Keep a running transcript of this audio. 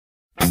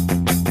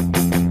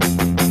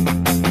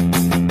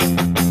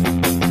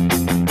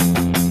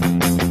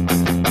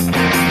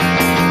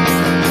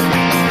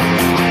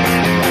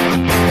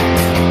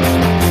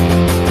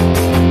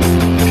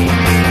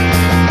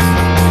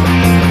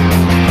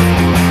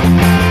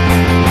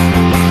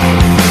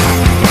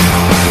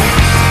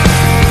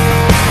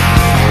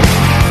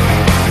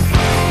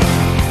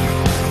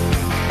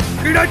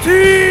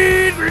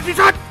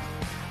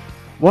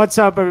What's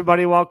up,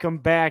 everybody? Welcome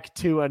back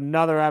to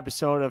another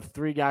episode of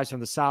Three Guys from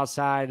the South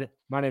Side.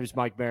 My name is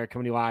Mike Barrett,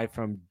 coming to you live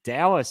from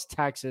Dallas,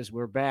 Texas.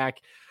 We're back,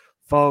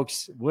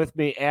 folks. With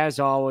me, as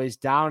always,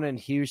 down in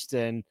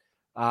Houston.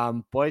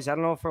 Boys, I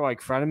don't know if we're like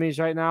frenemies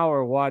right now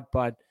or what,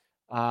 but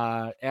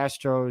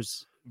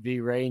Astros v.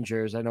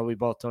 Rangers. I know we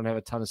both don't have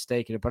a ton of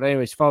stake in it. But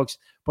anyways, folks,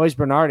 boys,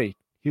 Bernardi,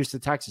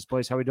 Houston, Texas.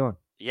 Boys, how we doing?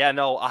 Yeah,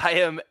 no, I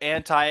am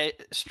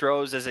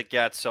anti-Stros as it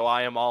gets, so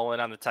I am all in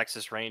on the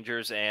Texas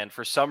Rangers. And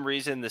for some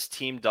reason, this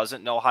team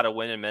doesn't know how to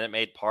win in Minute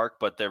Maid Park,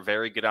 but they're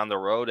very good on the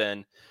road,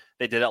 and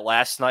they did it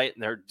last night,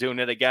 and they're doing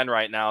it again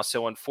right now.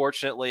 So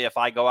unfortunately, if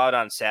I go out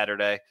on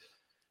Saturday,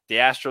 the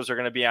Astros are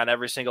going to be on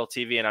every single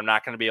TV, and I'm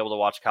not going to be able to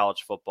watch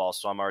college football,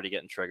 so I'm already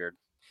getting triggered.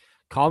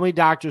 Call me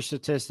Dr.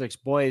 Statistics.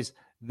 Boys,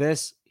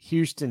 this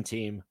Houston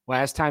team,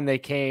 last time they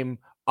came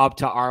up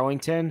to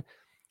Arlington,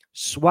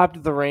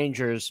 swept the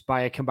Rangers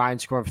by a combined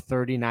score of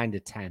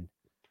 39-10.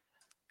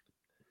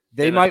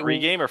 They in might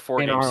 3-game or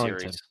 4-game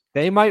series.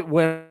 They might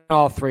win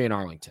all three in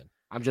Arlington.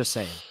 I'm just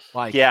saying.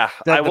 Like, yeah,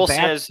 I will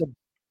say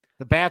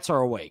the bats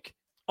are awake.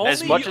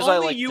 As much as I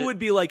like, you would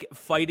be like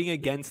fighting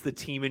against the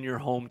team in your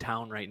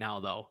hometown right now,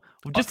 though.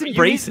 Just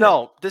embrace it.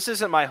 No, this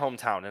isn't my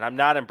hometown, and I'm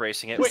not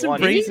embracing it.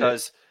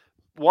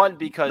 One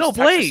because no,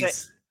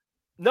 Blaze.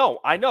 No,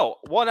 I know.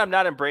 One, I'm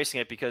not embracing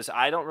it because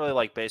I don't really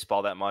like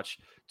baseball that much.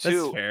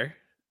 Two, that's fair.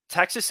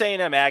 Texas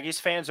A&M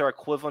Aggies fans are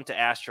equivalent to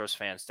Astros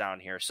fans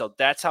down here. So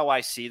that's how I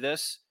see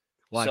this.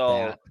 Like so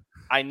that.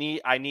 I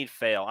need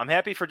fail. I'm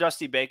happy for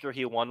Dusty Baker.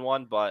 He won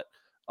one, but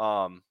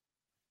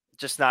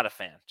just not a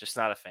fan.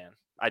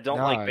 I don't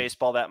like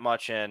baseball that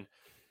much, and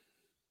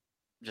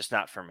just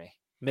not for me.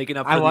 Making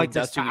up for I like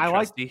this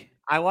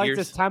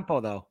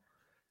tempo, though.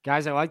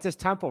 Guys, I like this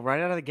tempo.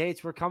 Right out of the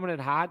gates, we're coming in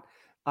hot.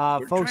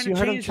 Folks, you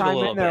heard him chime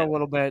in there a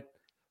little bit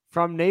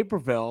from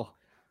Naperville.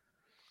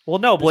 Well,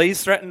 no,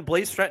 Blaze threatened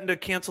to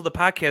cancel the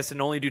podcast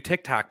and only do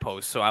TikTok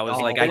posts. So I was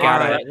I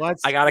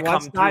gotta come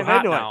through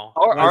hot now.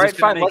 All right,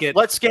 fine.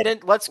 Let's get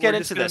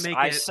into this.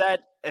 I said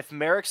if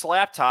Merrick's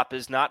laptop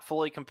is not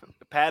fully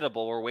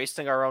compatible, we're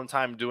wasting our own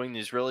time doing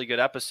these really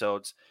good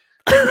episodes.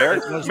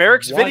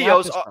 Merrick's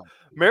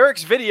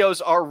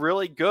videos are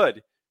really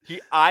good.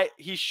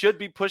 He should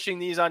be pushing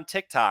these on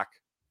TikTok.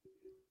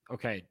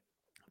 Okay.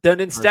 Then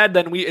instead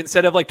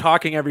of like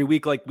talking every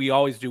week like we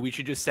always do, we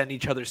should just send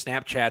each other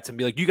Snapchats and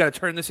be like, you got to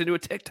turn this into a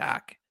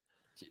TikTok.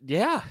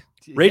 Yeah.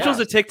 Rachel's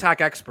a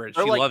TikTok expert.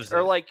 She loves it.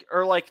 Or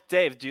like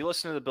Dave, do you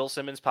listen to the Bill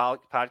Simmons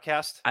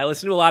podcast? I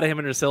listen to a lot of him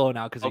and Rosillo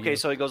now.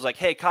 So he goes like,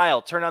 hey,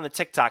 Kyle, turn on the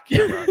TikTok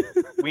camera.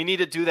 We need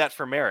to do that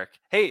for Merrick.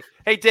 Hey,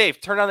 Dave,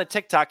 turn on the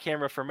TikTok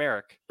camera for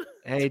Merrick.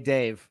 Hey,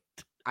 Dave.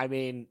 I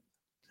mean,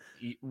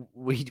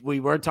 we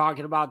were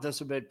talking about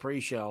this a bit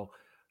pre-show,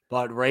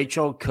 but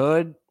Rachel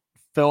could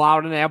fill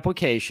out an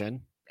application,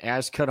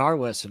 as could our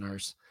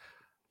listeners.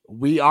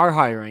 We are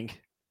hiring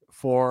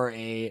for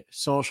a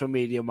social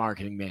media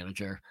marketing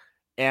manager.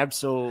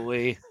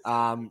 Absolutely.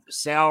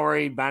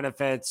 Salary,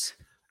 benefits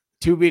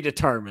to be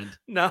determined.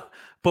 No,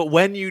 but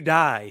when you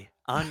die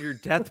on your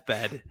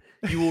deathbed,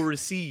 you will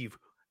receive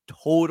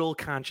total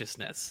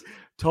consciousness.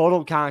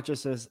 Total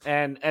consciousness.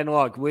 And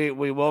look, we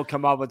will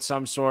come up with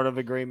some sort of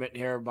agreement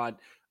here, but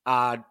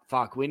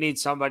we need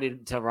somebody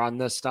to run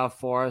this stuff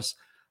for us.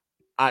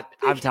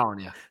 I'm telling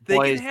you,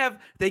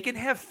 they can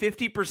have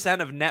 50%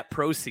 of net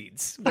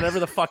proceeds, whatever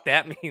the fuck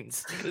that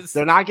means.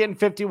 They're not getting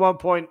 51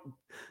 point.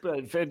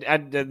 They're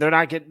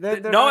not getting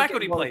no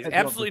equity plays.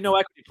 Absolutely no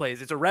equity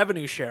plays. It's a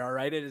revenue share. All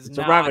right, it's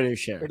a revenue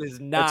share. It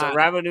is not. It's a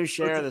revenue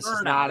share. This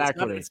is not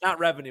equity. It's not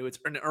revenue. It's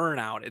an earn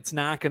out. It's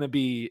not going to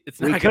be. It's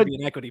not going to be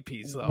an equity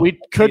piece though. We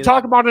could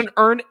talk about an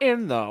earn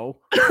in though.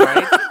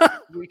 Right?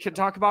 We could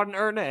talk about an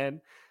earn in.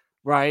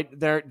 Right.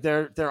 There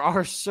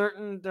are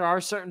certain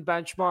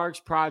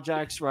benchmarks,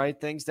 projects, right?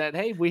 Things that,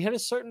 hey, we hit a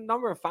certain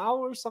number of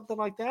followers, something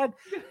like that.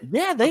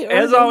 Yeah, they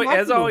as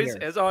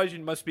always, you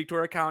must speak to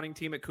our accounting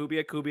team at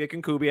Kubiak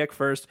and Kubiak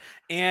first,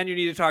 and you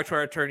need to talk to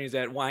our attorneys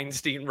at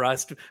Weinstein,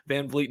 Rust,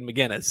 Van Vliet, and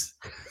McGinnis.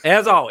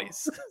 As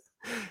always.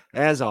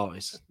 As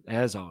always.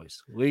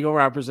 Legal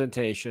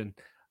representation.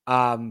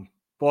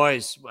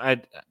 Boys,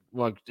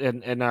 look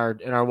in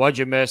our What'd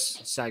You Miss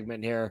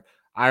segment here.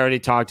 I already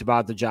talked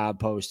about the job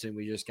posting.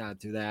 We just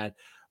got through that.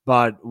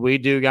 But we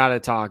do got to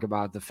talk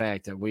about the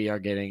fact that we are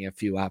getting a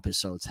few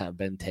episodes have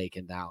been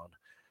taken down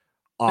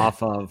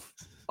off of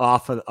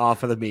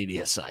the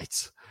media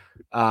sites.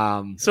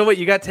 So what,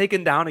 you got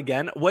taken down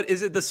again? What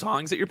is it, the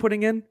songs that you're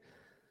putting in?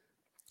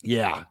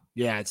 Yeah,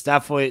 it's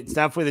definitely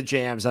the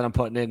jams that I'm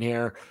putting in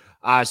here.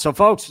 So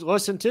folks,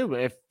 listen too.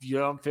 If you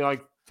don't feel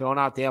like filling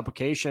out the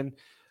application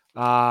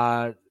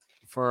for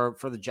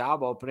the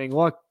job opening,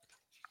 look,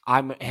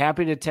 I'm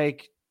happy to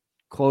take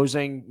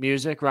closing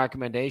music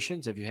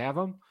recommendations if you have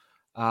them.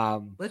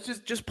 Let's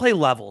just play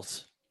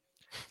levels.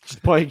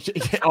 Just play.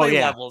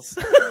 Levels.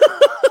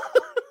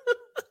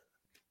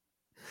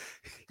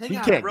 Hang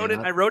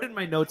on, I wrote in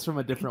my notes from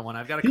a different one.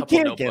 I've got a couple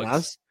notebooks. Get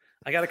us.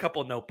 I got a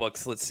couple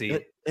notebooks. Let's see.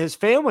 His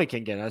family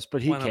can get us,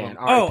 but he can't.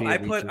 I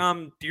put.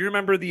 Do you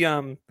remember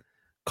the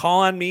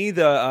Call on Me,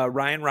 the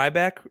Ryan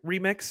Ryback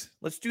remix.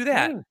 Let's do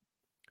that. Mm.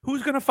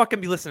 Who's gonna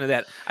fucking be listening to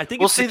that? I think.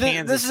 Well, it's see, the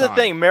Kansas this is song.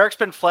 the thing. Merrick's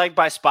been flagged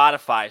by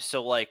Spotify,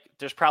 so like,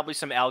 there's probably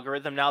some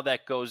algorithm now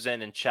that goes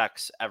in and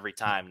checks every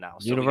time now.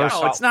 So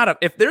Universal. It's not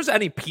if there's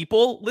any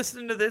people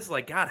listening to this,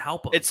 like, God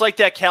help them. It's like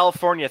that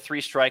California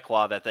 3-strike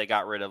law that they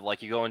got rid of.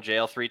 Like, you go in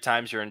jail 3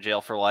 times, you're in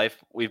jail for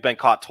life. We've been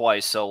caught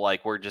twice, so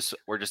like, we're just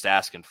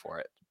asking for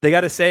it. They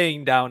got a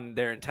saying down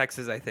there in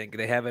Texas. I think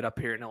they have it up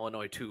here in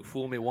Illinois too.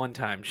 Fool me one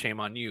time, shame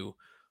on you.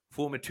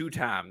 Fool me 2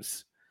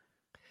 times,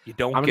 you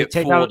don't get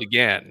fooled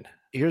again.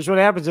 Here's what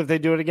happens if they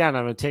do it again.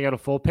 I'm going to take out a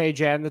full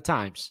page ad in the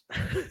Times.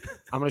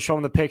 I'm going to show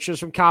them the pictures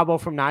from Cabo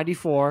from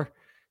 94.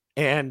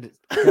 And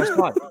guess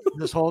what?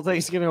 This whole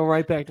thing's going to go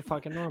right back to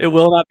fucking normal. It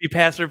will not be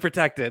password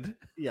protected.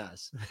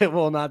 Yes, it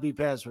will not be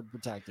password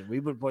protected. We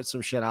would put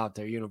some shit out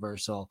there.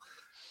 Universal,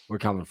 we're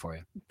coming for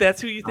you.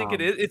 That's who you think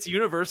it is? It's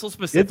Universal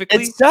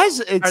specifically? It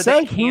says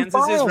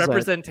Kansas's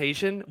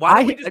representation. Why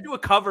don't we just do a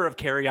cover of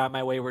Carry On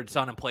My Wayward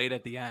Son and play it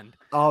at the end?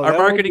 Our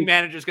marketing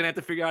manager is going to have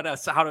to figure out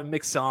how to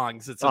mix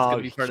songs. It's going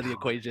to be part of the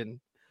equation.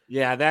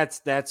 Yeah,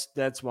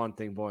 that's one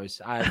thing, boys.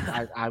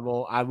 I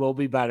will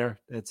be better.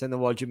 It's in the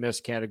What You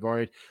Missed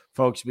category.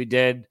 Folks, we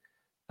did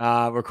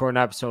record an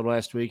episode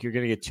last week. You're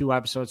going to get 2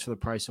 episodes for the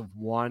price of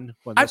 1.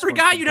 I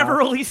forgot you never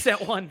released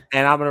that one.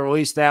 And I'm going to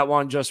release that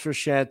one just for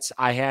shits.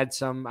 I had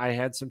some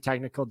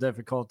technical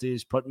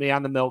difficulties. Put me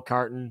on the milk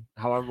carton.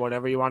 However,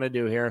 whatever you want to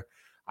do here,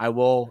 I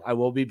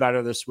will be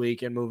better this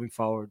week and moving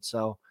forward.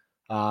 So,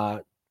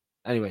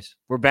 anyways,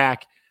 we're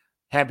back.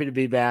 Happy to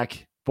be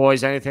back.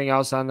 Boys, anything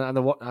else on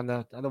the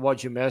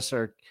What You Miss,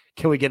 or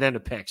can we get into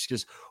picks?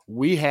 Because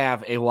we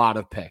have a lot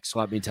of picks,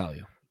 let me tell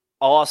you.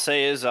 All I'll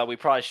say is we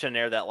probably shouldn't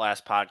air that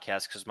last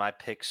podcast because my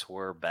picks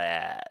were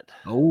bad.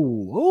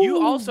 Oh,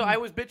 you also, I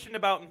was bitching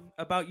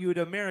about you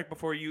to Merrick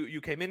before you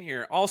came in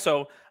here.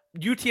 Also,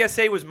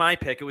 UTSA was my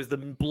pick. It was the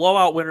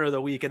blowout winner of the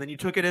week, and then you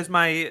took it as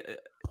my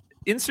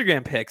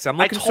Instagram picks. I'm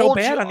looking so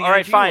bad on the all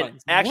right, IG fine.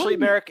 ones. Actually,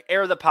 Merrick,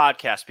 air the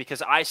podcast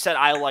because I said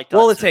I liked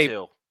us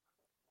too.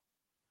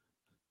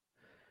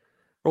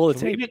 Roll the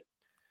tape.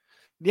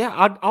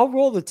 Yeah, I'll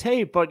roll the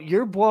tape, but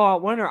your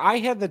blowout winner, I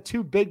had the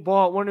 2 big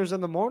blowout winners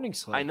in the morning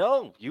slate. I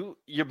know.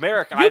 You're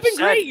Merrick. You've been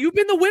great. You've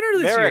been the winner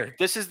this year.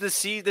 This is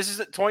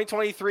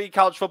 2023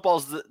 college football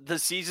is the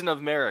season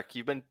of Merrick.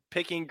 You've been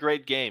picking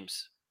great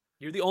games.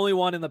 You're the only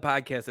one in the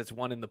podcast that's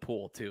won in the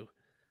pool, too.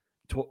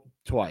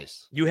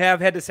 Twice. You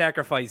have had to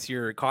sacrifice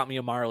your Caught Me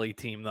a Marley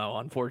team, though,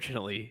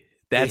 unfortunally.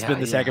 That's been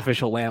the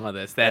sacrificial lamb of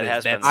this.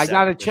 I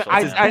gotta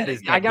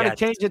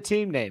change the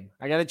team name.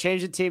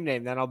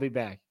 Then I'll be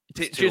back.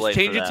 Just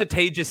change it to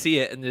Tage You See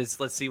It, and just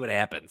let's see what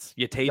happens.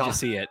 You Tage You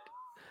See It.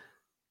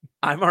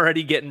 I'm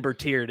already getting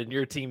Bertiered, and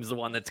your team's the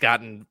one that's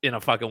gotten in a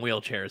fucking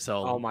wheelchair.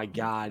 So, oh my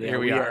god, here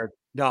we are.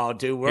 No,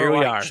 dude,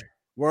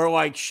 we're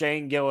like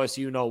Shane Gillis.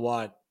 You know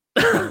what?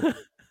 All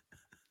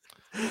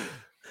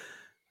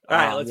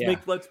right,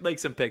 let's make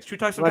some picks. Should we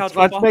talk some college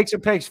football? Let's make some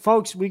picks,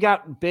 folks. We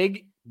got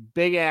big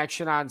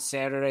action on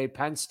Saturday.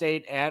 Penn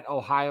State at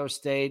Ohio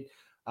State.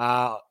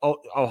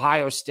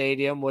 Ohio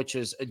Stadium, which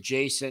is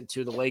adjacent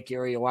to the Lake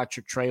Erie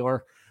Electric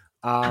trailer.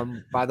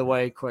 By the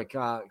way, quick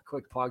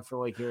plug for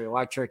Lake Erie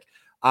Electric.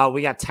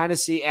 We got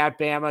Tennessee at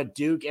Bama,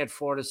 Duke at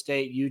Florida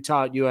State,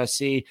 Utah at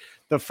USC.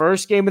 The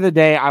first game of the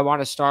day I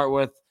want to start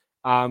with.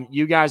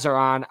 You guys are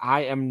on.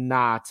 I am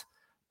not.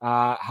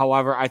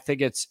 However, I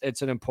think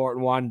it's an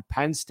important one.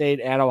 Penn State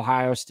at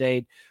Ohio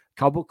State.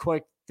 Couple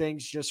quick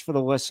things just for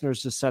the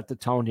listeners to set the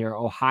tone here.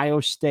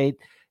 Ohio State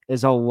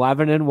is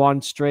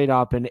 11-1 straight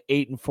up and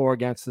 8-4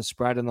 against the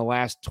spread in the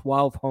last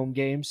 12 home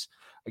games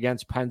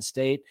against Penn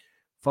State.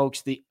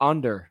 Folks, the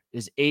under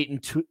is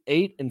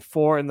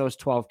 8-4 in those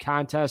 12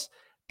 contests.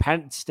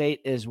 Penn State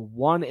is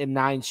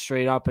 1-9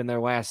 straight up in their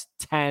last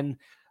 10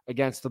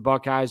 against the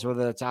Buckeyes,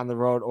 whether it's on the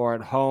road or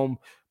at home.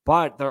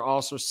 But they're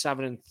also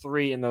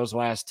 7-3 in those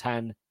last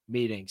 10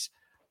 meetings.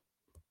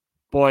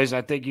 Boys,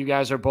 I think you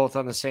guys are both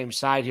on the same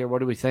side here.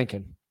 What are we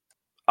thinking?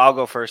 I'll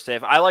go first,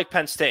 Dave. I like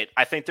Penn State.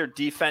 I think their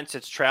defense,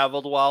 it's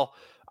traveled well.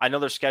 I know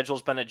their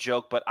schedule's been a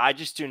joke, but I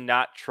just do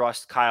not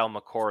trust Kyle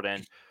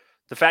McCord.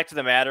 The fact of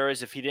the matter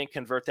is, if he didn't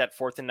convert that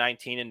 4th and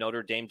 19 and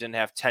Notre Dame didn't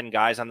have 10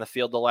 guys on the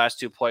field the last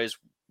 2 plays,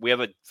 we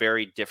have a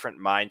very different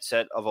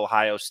mindset of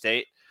Ohio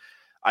State.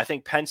 I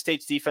think Penn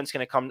State's defense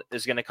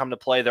is going to come to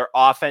play. Their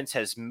offense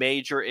has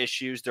major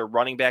issues. Their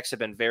running backs have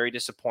been very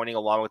disappointing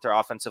along with their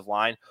offensive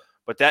line.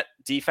 But that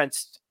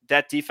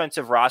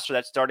defensive roster,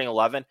 that starting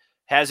 11,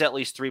 has at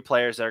least 3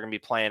 players that are going to be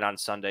playing on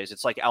Sundays.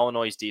 It's like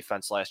Illinois'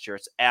 defense last year.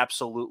 It's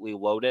absolutely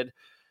loaded.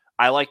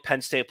 I like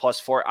Penn State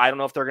 +4. I don't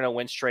know if they're going to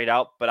win straight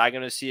out, but I'm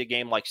going to see a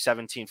game like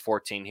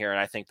 17-14 here, and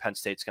I think Penn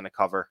State's going to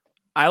cover.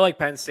 I like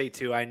Penn State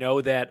too. I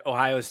know that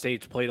Ohio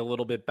State's played a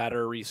little bit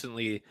better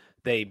recently.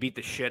 They beat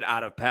the shit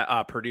out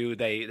of Purdue.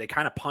 They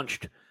kind of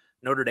punched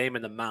Notre Dame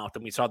in the mouth,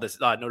 and we saw this.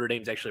 Notre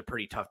Dame's actually a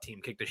pretty tough team.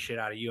 Kicked the shit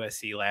out of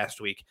USC last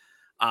week.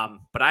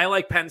 But I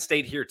like Penn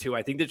State here too.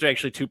 I think these are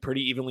actually 2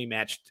 pretty evenly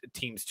matched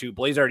teams too.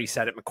 Blaze already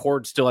said it.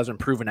 McCord still hasn't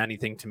proven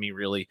anything to me,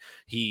 really.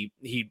 He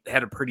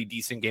had a pretty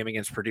decent game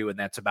against Purdue, and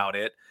that's about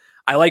it.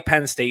 I like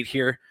Penn State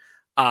here.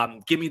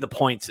 Give me the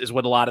points is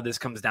what a lot of this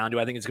comes down to.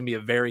 I think it's going to be a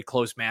very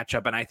close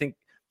matchup. And I think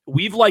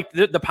we've liked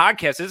the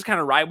podcast. This is kind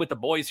of ride with the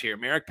boys here.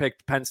 Merrick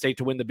picked Penn State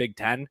to win the Big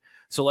Ten.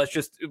 So let's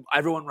just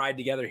everyone ride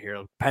together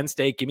here. Penn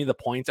State, give me the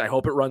points. I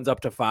hope it runs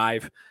up to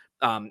 5.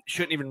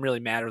 Shouldn't even really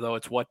matter though.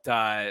 It's what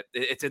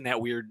it's in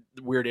that weird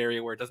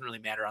area where it doesn't really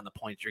matter on the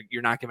points.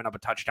 You're not giving up a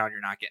touchdown.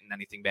 You're not getting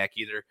anything back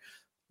either.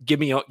 Give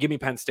me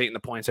Penn State in the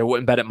points. I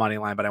wouldn't bet at money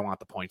line, but I want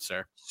the points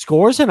there.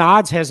 Scores and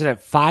odds has it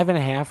at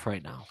 5.5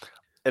 right now.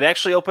 It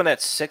actually opened at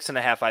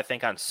 6.5, I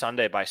think, on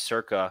Sunday by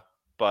Circa.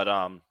 But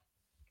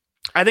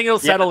I think it'll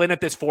settle in at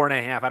this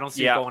 4.5. I don't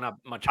see it going up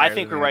much higher. I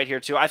think we're right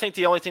here too. I think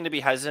the only thing to be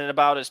hesitant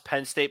about is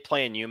Penn State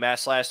playing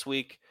UMass last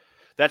week.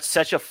 That's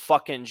such a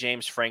fucking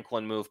James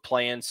Franklin move,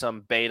 playing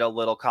some beta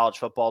little college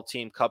football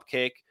team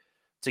cupcake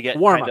to get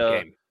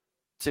game.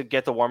 To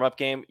get the warm-up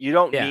game. You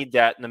don't need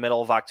that in the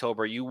middle of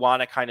October. You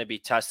want to kind of be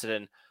tested,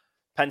 and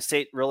Penn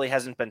State really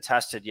hasn't been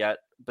tested yet,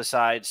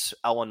 besides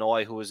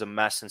Illinois, who was a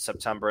mess in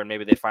September, and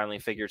maybe they finally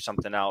figured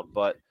something out.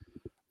 But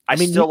I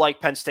still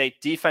like Penn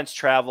State. Defense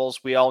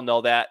travels. We all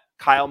know that.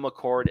 Kyle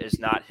McCord is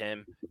not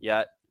him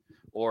yet,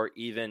 or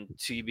even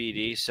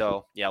TBD.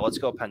 So, yeah, let's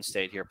go Penn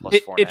State here, plus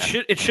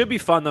 4.5. It should be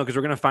fun, though, because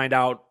we're going to find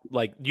out,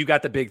 like, you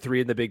got the Big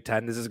 3 in the Big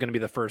 10. This is going to be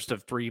the first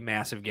of 3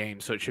 massive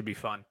games, so it should be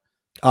fun.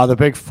 The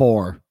Big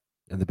 4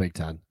 in the Big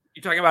 10.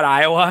 You talking about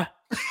Iowa?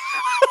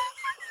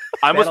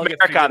 I'm with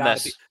Merrick on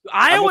this.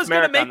 Iowa's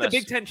going to make the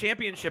Big 10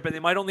 championship, and they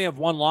might only have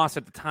 1 loss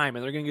at the time,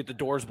 and they're going to get the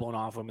doors blown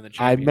off them in the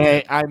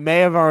championship. I may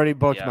have already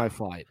booked my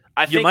flight.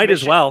 You might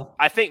as well.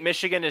 I think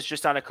Michigan is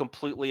just on a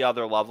completely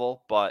other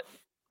level, but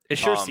it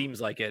sure seems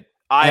like it.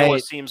 Iowa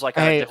seems like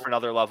on a different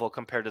other level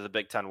compared to the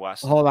Big 10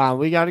 West. Hold on,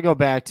 we got to go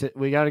back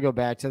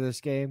to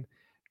this game,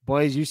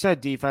 boys. You said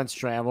defense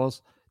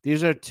travels.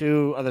 These are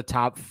 2 of the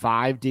top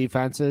 5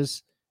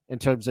 defenses in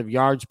terms of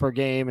yards per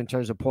game, in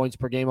terms of points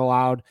per game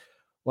allowed.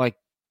 Like,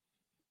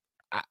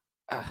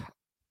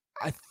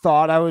 I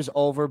thought I was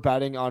over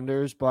betting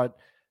unders, but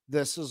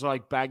this is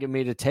like begging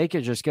me to take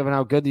it, just given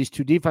how good these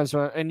 2 defenses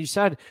are. And you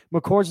said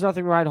McCord's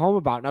nothing to write home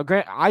about. Now,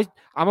 Grant,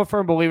 I'm a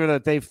firm believer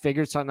that they've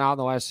figured something out in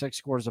the last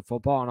 6 quarters of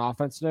football on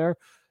offense there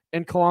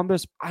in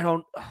Columbus.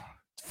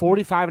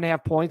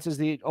 45.5 points is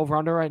the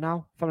over-under right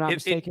now, if I'm not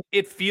mistaken.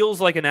 It feels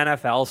like an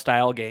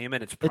NFL-style game,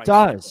 and it's priced. It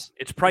does.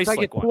 It's priced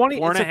like 20,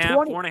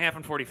 4.5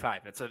 and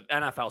 45. It's an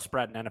NFL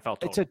spread and NFL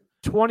total. It's a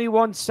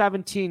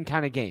 21-17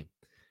 kind of game.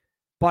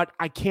 But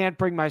I can't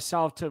bring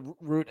myself to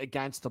root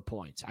against the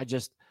points.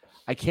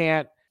 I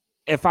can't.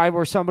 If I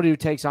were somebody who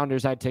takes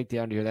unders, I'd take the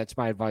under here. That's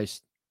my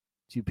advice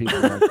to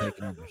people who are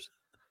taking unders.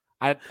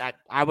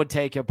 I would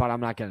take it, but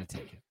I'm not going to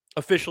take it.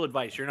 Official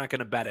advice. You're not going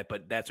to bet it,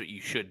 but that's what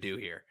you should do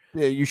here.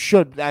 Yeah, you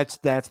should. That's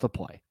the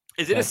play.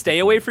 Is it a stay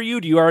away for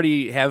you? Do you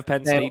already have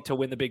Penn State to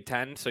win the Big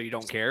Ten, so you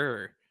don't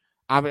care?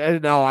 Or?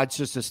 No, it's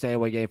just a stay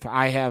away game.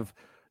 I have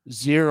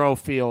zero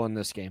feel in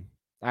this game.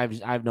 I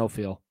have no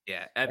feel.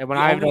 Yeah, and when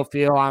I have no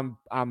feel, I'm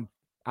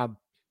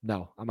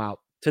out.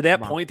 To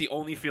that point, the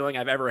only feeling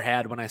I've ever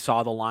had when I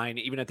saw the line,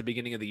 even at the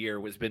beginning of the year,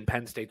 was been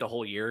Penn State the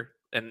whole year,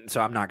 and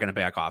so I'm not going to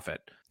back off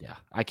it. Yeah,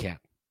 I can't.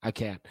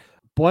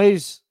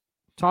 Blaze,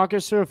 talk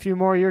us through a few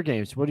more of your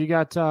games. What do you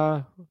got?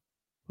 What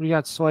do you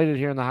got slated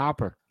here in the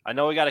hopper? I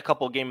know we got a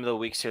couple game of the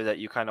weeks here that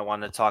you kind of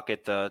want to talk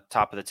at the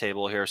top of the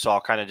table here, so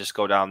I'll kind of just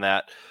go down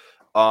that.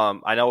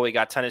 I know we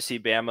got Tennessee,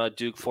 Bama,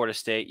 Duke, Florida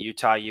State,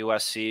 Utah,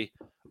 USC.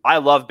 I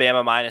love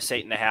Bama minus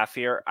 8.5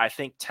 here. I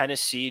think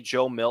Tennessee,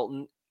 Joe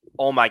Milton,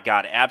 oh my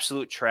God,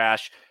 absolute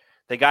trash.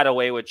 They got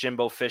away with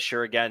Jimbo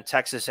Fisher again.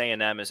 Texas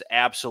A&M is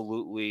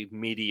absolutely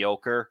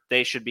mediocre.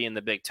 They should be in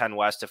the Big Ten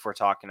West if we're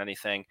talking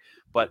anything.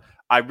 But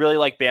I really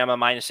like Bama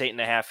minus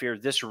 8.5 here.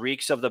 This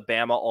reeks of the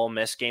Bama Ole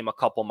Miss game a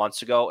couple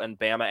months ago, and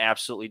Bama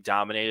absolutely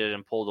dominated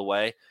and pulled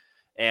away.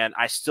 And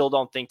I still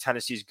don't think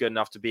Tennessee's good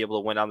enough to be able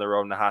to win on the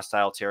road in a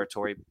hostile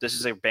territory. This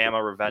is a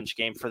Bama revenge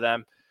game for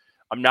them.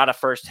 I'm not a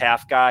first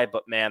half guy,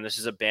 but man, this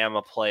is a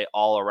Bama play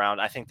all around.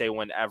 I think they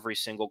win every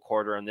single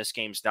quarter, and this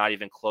game's not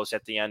even close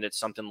at the end. It's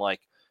something like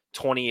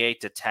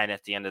 28-10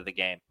 at the end of the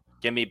game.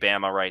 Give me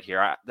Bama right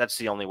here. That's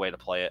the only way to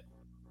play it.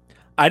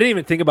 I didn't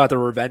even think about the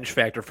revenge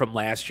factor from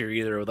last year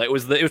either. It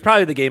was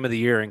probably the game of the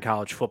year in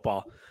college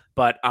football.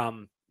 But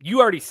you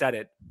already said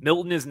it.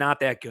 Milton is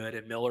not that good,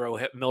 and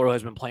Miller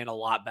has been playing a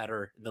lot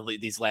better in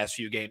these last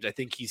few games. I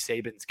think he's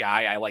Saban's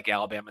guy. I like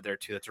Alabama there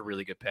too. That's a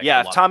really good pick. Yeah,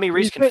 if Tommy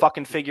Rees can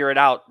fucking figure it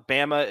out,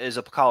 Bama is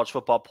a college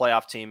football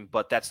playoff team,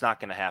 but that's not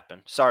going to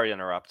happen. Sorry to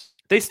interrupt.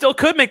 They still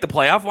could make the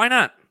playoff. Why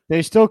not?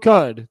 They still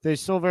could. They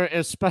still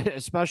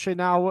especially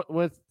now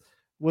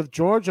with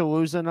Georgia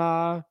losing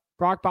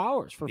Brock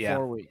Bowers for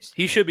 4 weeks.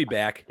 He should be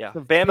back. Yeah,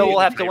 Bama will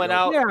have to win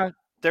out. Yeah.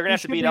 They're going to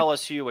have to beat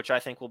LSU, which I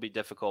think will be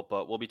difficult,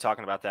 but we'll be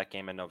talking about that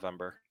game in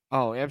November.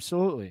 Oh,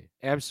 absolutely.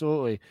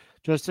 Absolutely.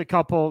 Just a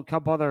couple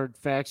other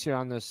facts here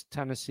on this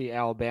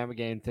Tennessee-Alabama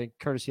game,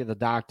 courtesy of the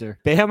doctor.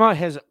 Bama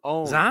has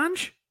owned...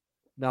 Zanj?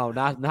 No,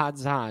 not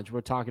Zanj.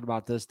 We're talking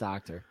about this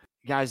doctor.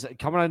 Guys,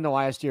 coming into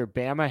last year,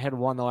 Bama had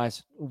won the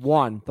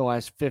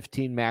last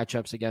 15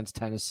 matchups against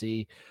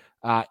Tennessee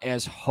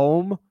as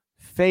home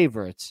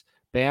favorites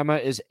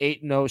Bama is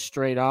 8-0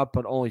 straight up,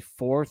 but only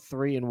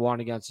 4-3-1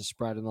 against the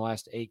spread in the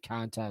last 8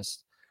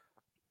 contests.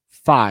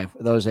 5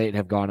 of those 8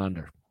 have gone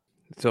under.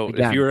 So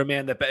Again, if you're a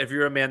man that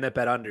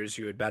bet unders,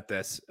 you would bet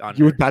this under.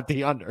 You would bet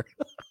the under.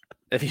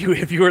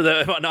 if you were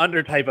an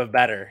under type of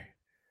better.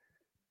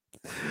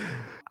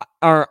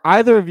 Are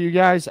either of you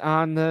guys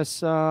on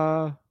this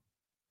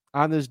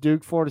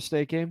Duke Florida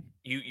State game?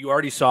 You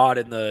already saw it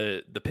in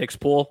the picks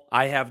pool.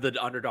 I have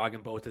the underdog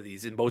in both of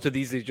these. In both of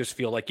these, they just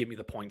feel like give me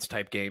the points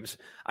type games.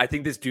 I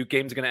think this Duke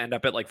game is going to end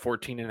up at like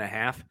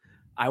 14.5.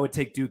 I would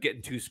take Duke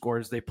getting 2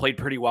 scores. They played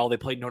pretty well. They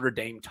played Notre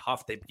Dame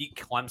tough. They beat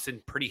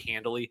Clemson pretty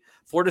handily.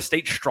 Florida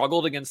State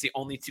struggled against the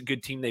only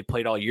good team they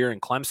played all year in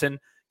Clemson.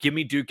 Give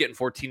me Duke getting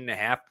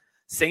 14.5.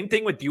 Same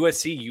thing with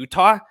USC,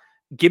 Utah.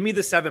 Give me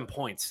the 7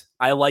 points.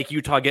 I like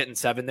Utah getting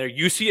 7 there.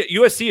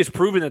 USC has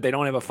proven that they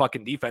don't have a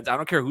fucking defense. I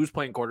don't care who's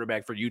playing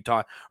quarterback for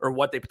Utah or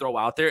what they throw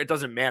out there. It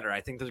doesn't matter.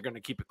 I think they're going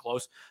to keep it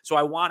close. So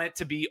I want it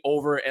to be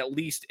over at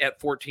least at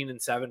 14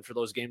 and 7 for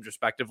those games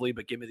respectively,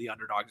 but give me the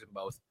underdogs in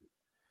both.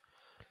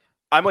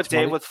 I'm with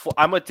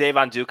Dave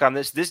on Duke on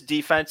this. This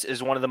defense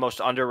is one of the most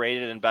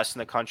underrated and best in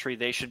the country.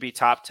 They should be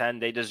top 10.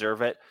 They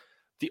deserve it.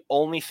 The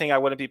only thing I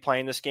wouldn't be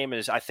playing this game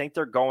is I think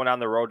they're going on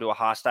the road to a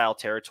hostile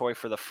territory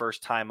for the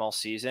first time all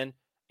season.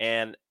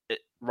 And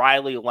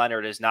Riley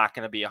Leonard is not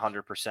going to be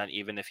 100%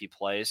 even if he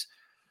plays.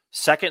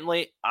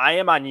 Secondly, I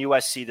am on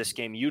USC this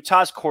game.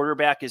 Utah's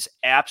quarterback is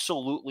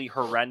absolutely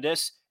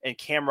horrendous, and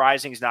Cam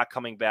Rising is not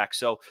coming back.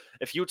 So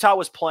if Utah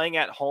was playing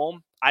at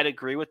home, I'd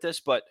agree with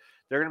this, but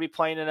they're going to be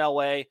playing in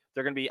LA.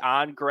 They're going to be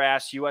on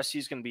grass. USC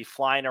is going to be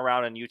flying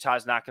around, and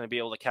Utah's not going to be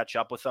able to catch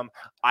up with them.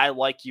 I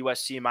like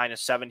USC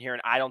 -7 here,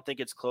 and I don't think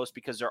it's close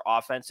because their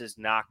offense is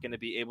not going to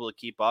be able to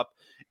keep up.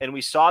 And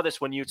we saw this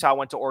when Utah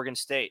went to Oregon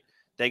State.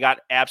 They got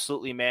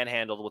absolutely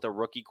manhandled with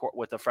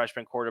a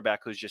freshman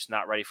quarterback who's just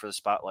not ready for the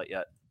spotlight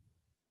yet.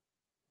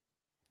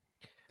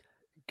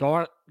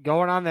 Going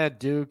on that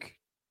Duke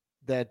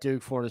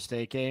Florida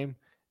State game,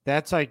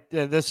 that's like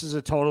this is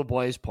a total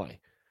Blaze play.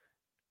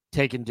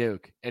 Taking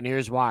Duke, and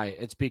here's why.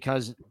 It's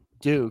because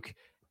Duke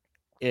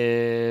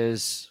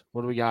is,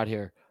 what do we got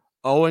here?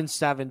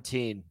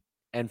 0-17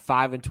 and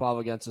 5-12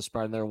 against the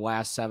spread in their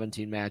last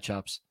 17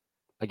 matchups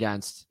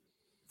against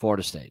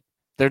Florida State.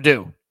 They're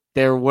due.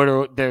 They're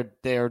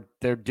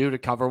due to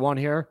cover one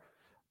here,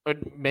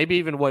 but maybe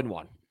even win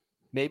one.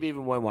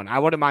 I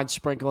wouldn't mind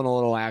sprinkling a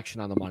little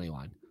action on the money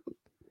line.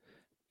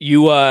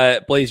 You,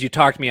 Blaze, you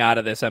talked me out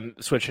of this. I'm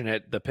switching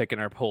the pick in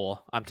our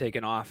pool. I'm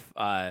taking off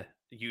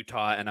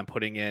Utah and I'm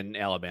putting in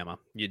Alabama.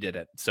 You did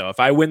it. So if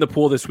I win the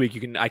pool this week,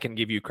 I can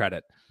give you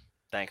credit.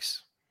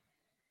 Thanks.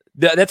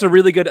 That's a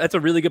really good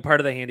part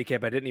of the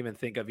handicap I didn't even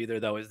think of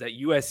either, though, is that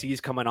USC is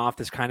coming off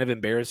this kind of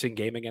embarrassing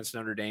game against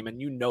Notre Dame, and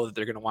you know that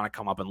they're going to want to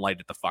come up and light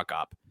it the fuck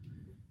up.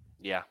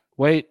 Yeah.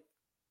 Wait,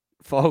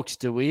 folks,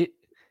 do we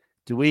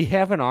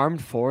have an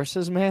armed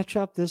forces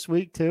matchup this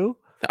week too?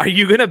 Are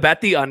you going to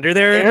bet the under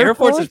there? Air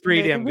Force is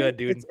pretty damn good,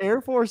 dude. It's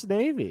Air Force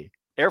Navy.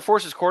 Air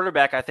Force's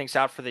quarterback, I think, is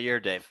out for the year,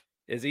 Dave.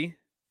 Is he?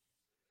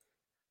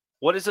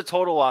 What is the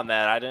total on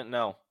that? I didn't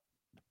know.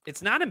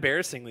 It's not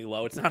embarrassingly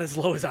low. It's not as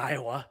low as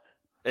Iowa.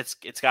 It's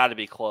got to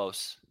be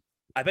close.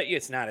 I bet you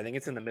it's not. I think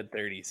it's in the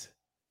mid-30s.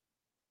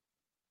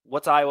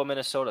 What's Iowa,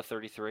 Minnesota,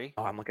 33?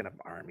 Oh, I'm looking up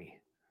Army.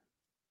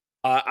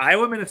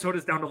 Iowa,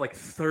 Minnesota's down to like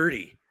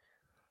 30.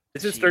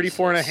 This is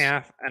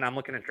 34.5, and I'm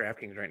looking at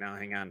DraftKings right now.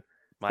 Hang on.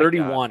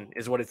 31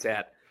 is what it's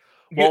at.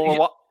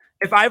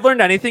 If I've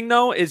learned anything,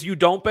 though, is you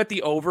don't bet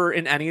the over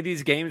in any of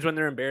these games when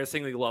they're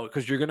embarrassingly low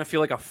because you're going to feel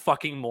like a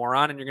fucking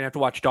moron and you're going to have to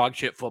watch dog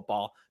shit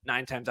football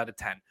 9 times out of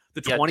 10.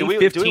 The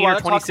 2015 or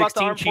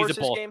 2016 Cheez-It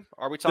Bowl.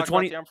 Are we talking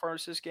about the Armed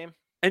Forces game?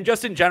 And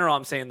just in general,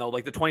 I'm saying, though,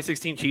 like the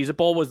 2016 Cheez-It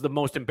Bowl was the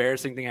most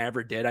embarrassing thing I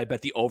ever did. I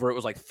bet the over, it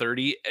was like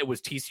 30. It was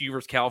TCU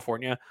versus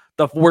California.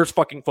 The worst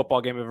fucking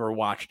football game I've ever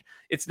watched.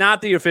 It's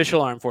not the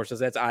official Armed Forces.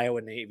 That's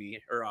Iowa Navy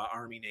or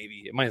Army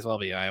Navy. It might as well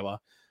be Iowa.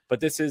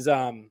 But this is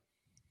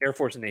Air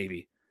Force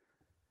Navy.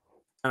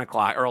 10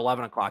 o'clock or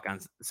 11 o'clock on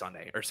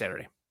Sunday or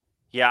Saturday.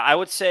 Yeah, I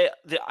would say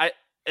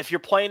if you're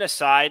playing a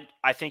side,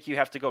 I think you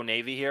have to go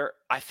Navy here.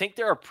 I think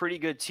they're a pretty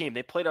good team.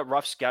 They played a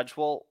rough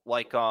schedule.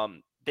 Like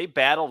they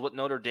battled with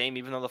Notre Dame,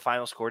 even though the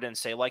final score didn't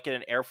say like it.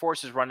 And Air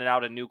Force is running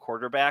out a new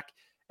quarterback.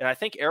 And I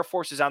think Air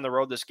Force is on the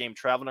road this game,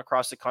 traveling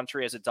across the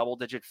country as a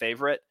double-digit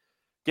favorite.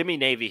 Give me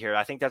Navy here.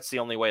 I think that's the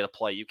only way to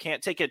play. You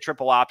can't take a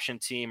triple option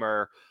team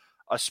or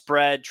a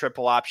spread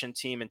triple option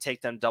team and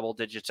take them double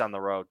digits on the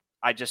road.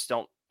 I just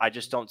don't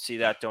see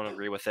that. Don't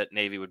agree with it.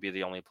 Navy would be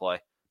the only play.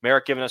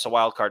 Merrick giving us a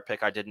wild card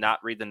pick. I did not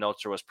read the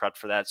notes or was prepped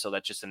for that, so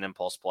that's just an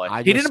impulse play.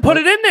 He didn't put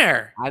it in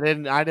there. I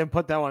didn't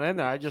put that one in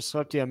there. I just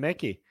slipped you a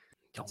Mickey.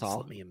 Don't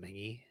slip me a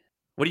Mickey.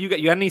 What do you got?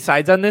 You got any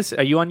sides on this?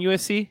 Are you on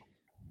USC?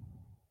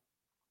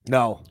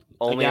 No,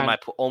 only in the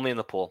pool. Only in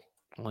the pool.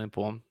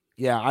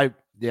 Yeah, I'll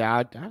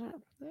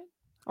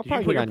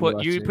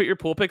probably you put your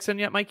pool picks in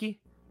yet, Mikey?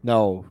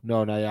 No,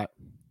 not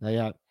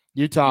yet.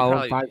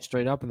 Utah 5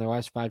 straight up in their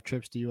last 5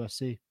 trips to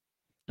USC.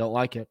 Don't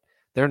like it.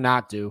 They're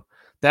not due.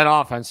 That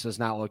offense does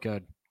not look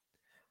good.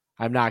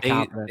 I'm not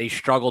confident. They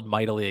struggled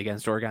mightily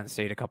against Oregon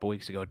State a couple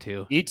weeks ago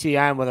too.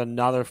 ETN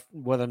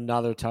with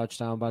another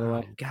touchdown, by the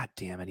way. God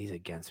damn it, he's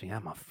against me.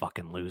 I'm a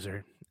fucking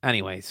loser.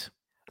 Anyways,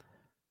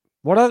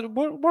 what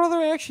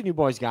other action you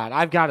boys got?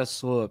 I've got a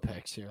slew of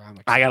picks here.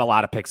 I got a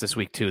lot of picks this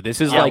week too.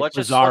 This is let's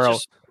bizarro.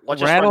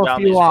 Let's just run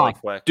down these really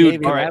quick.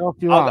 Dude, all right.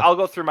 I'll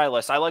go through my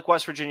list. I like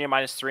West Virginia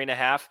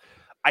 -3.5.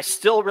 I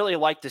still really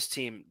like this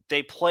team.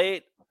 They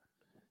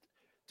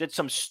did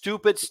some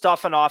stupid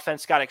stuff on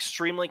offense, got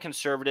extremely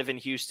conservative in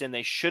Houston.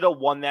 They should have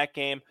won that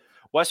game.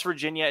 West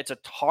Virginia, it's a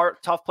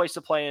tough place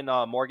to play in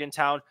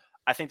Morgantown.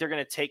 I think they're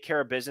going to take care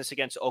of business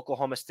against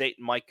Oklahoma State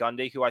and Mike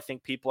Gundy, who I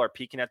think people are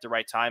peaking at the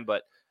right time,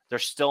 but they're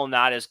still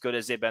not as good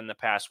as they've been in the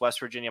past. West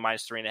Virginia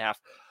 -3.5.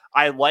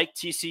 I like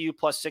TCU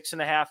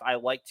 +6.5. I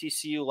like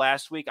TCU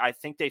last week. I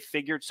think they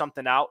figured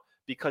something out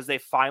because they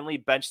finally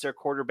benched their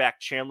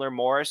quarterback, Chandler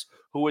Morris,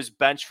 who was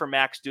benched for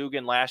Max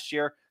Duggan last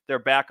year. Their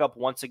backup,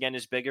 once again,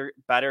 is better.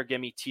 Give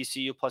me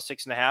TCU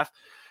 +6.5.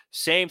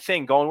 Same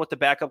thing, going with the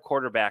backup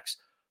quarterbacks.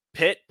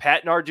 Pitt,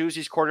 Pat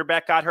Narduzzi's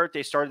quarterback got hurt.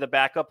 They started the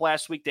backup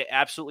last week. They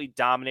absolutely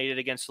dominated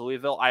against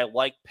Louisville. I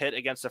like Pitt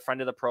against a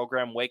friend of the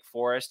program, Wake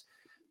Forest.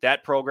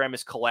 That program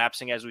is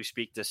collapsing as we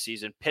speak this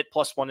season. Pitt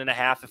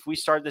 +1.5. If we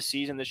started the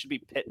season, this would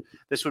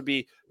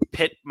be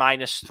Pitt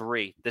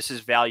 -3. This is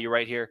value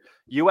right here.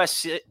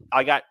 USC,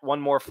 I got one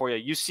more for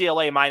you.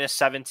 UCLA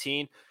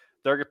 -17.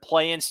 They're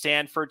playing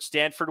Stanford.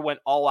 Stanford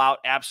went all out,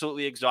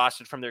 absolutely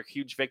exhausted from their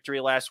huge victory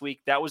last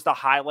week. That was the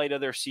highlight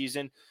of their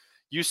season.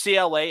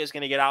 UCLA is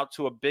going to get out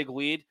to a big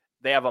lead.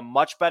 They have a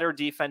much better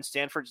defense.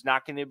 Stanford's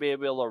not going to be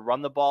able to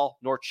run the ball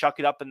nor chuck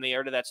it up in the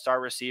air to that star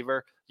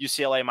receiver.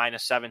 UCLA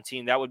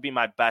 -17. That would be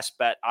my best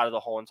bet out of the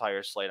whole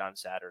entire slate on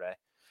Saturday.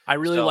 I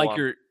really like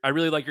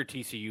your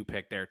TCU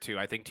pick there too.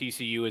 I think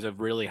TCU is a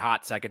really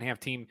hot second half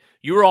team.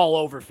 You were all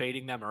over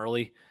fading them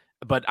early,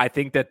 but I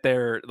think that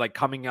they're like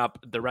coming up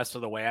the rest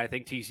of the way. I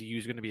think TCU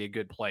is going to be a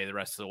good play the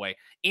rest of the way.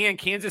 And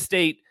Kansas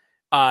State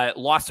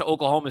lost to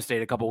Oklahoma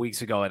State a couple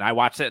weeks ago, and I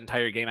watched that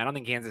entire game. I don't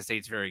think Kansas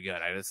State's very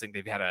good. I just think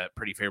they've had a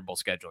pretty favorable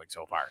scheduling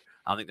so far.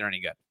 I don't think they're any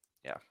good.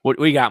 Yeah. What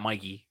we got,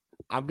 Mikey?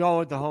 I'm going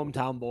with the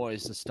hometown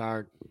boys to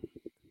start.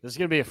 This is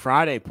going to be a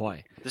Friday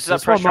play. This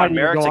is a pressure on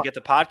Merrick to get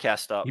the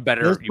podcast up. You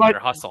better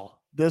hustle.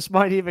 This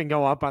might even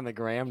go up on the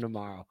gram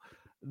tomorrow.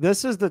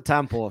 This is the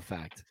Temple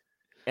effect.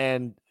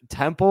 And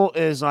Temple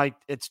is like,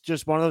 it's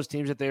just one of those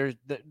teams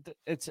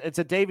it's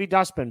a Davy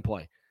Dustbin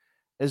play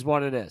is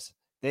what it is.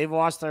 They've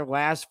lost their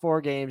last 4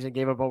 games and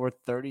gave up over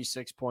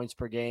 36 points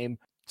per game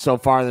so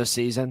far this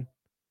season.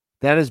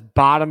 That is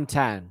bottom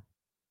 10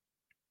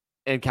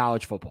 in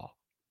college football.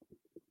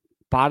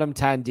 Bottom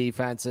 10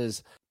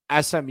 defenses.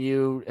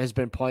 SMU has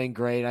been playing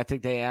great. I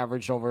think they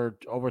averaged over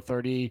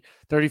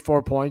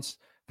 34 points,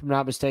 if I'm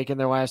not mistaken,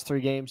 their last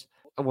 3 games.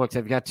 Look,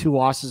 they've got 2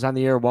 losses on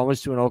the year. One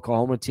was to an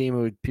Oklahoma team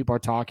who people are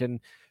talking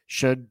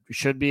should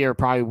be or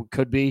probably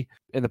could be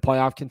in the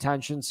playoff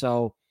contention.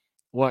 So,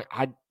 look,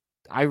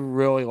 I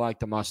really like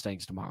the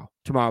Mustangs tomorrow.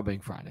 Tomorrow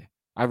being Friday.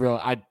 I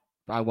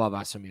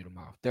love SMU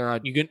tomorrow.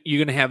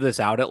 You gonna have this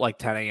out at like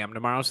 10 a.m.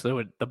 tomorrow so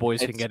that the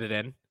boys can get it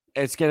in?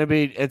 It's gonna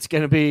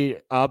be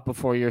up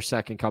before your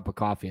second cup of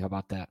coffee. How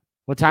about that?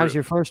 What time's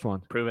your first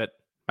one? Prove it.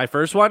 My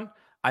first one,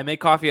 I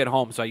make coffee at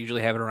home, so I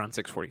usually have it around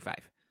 6:45.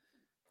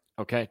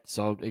 Okay,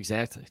 so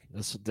exactly.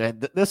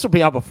 This will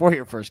be out before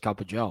your first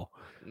cup of Joe,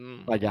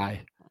 my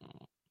guy.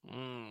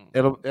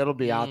 It'll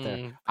be out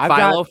there.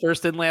 Philo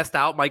first in, last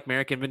out. Mike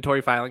Merrick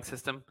inventory filing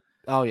system.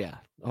 Oh yeah.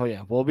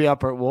 We'll be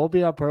up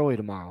early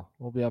tomorrow.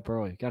 We'll be up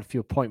early. Got a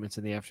few appointments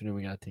in the afternoon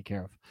we got to take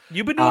care of.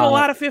 You've been doing a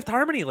lot of Fifth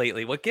Harmony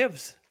lately. What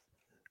gives?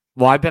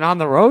 Well, I've been on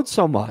the road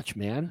so much,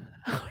 man.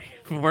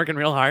 Working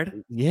real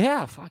hard.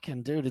 Yeah,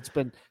 fucking dude. It's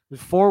been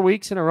 4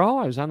 weeks in a row.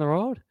 I was on the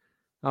road.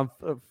 I'm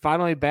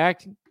finally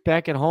back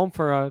at home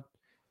for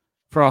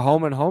a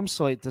home and home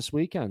slate this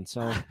weekend.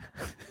 So it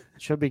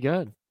should be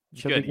good.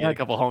 You got a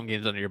couple home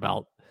games under your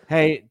belt.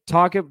 Hey,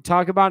 talk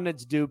about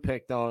its due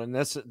pick though, and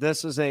this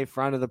is a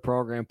friend of the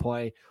program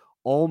play.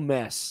 Ole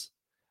Miss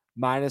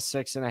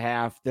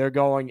 -6.5. They're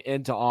going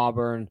into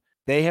Auburn.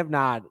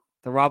 The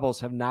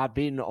Rebels have not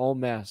beaten Ole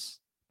Miss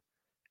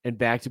in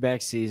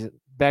back-to-back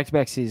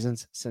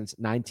seasons since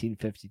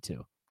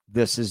 1952.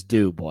 This is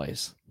due,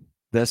 boys.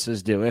 This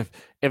is due.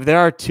 If there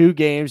are 2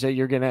 games that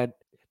you're gonna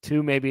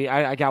maybe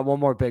I got one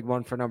more big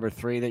one for number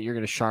 3 that you're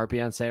gonna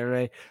Sharpie on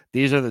Saturday.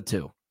 These are the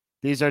 2.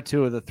 These are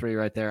 2 of the 3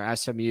 right there.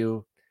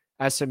 SMU,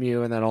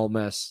 and then Ole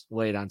Miss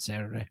late on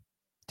Saturday.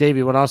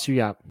 Davey, what else you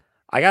got?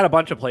 I got a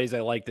bunch of plays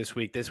I like this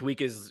week. This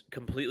week is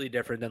completely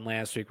different than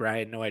last week, where I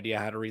had no idea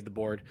how to read the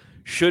board.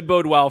 Should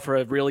bode well for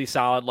a really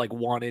solid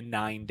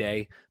 1-in-9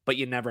 day, but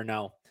you never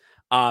know.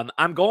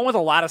 I'm going with a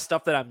lot of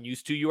stuff that I'm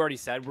used to. You already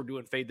said we're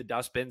doing fade the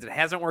dustbins. It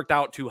hasn't worked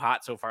out too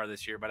hot so far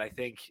this year, but I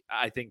think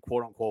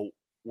quote unquote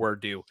we're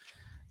due.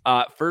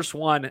 First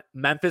one,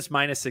 Memphis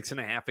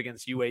 -6.5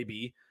 against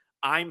UAB.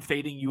 I'm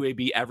fading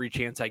UAB every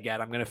chance I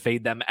get. I'm going to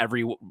fade them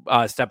every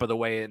step of the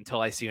way until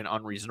I see an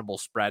unreasonable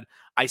spread.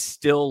 I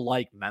still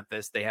like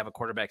Memphis. They have a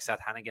quarterback, Seth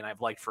Hennigan,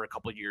 I've liked for a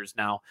couple of years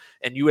now.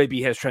 And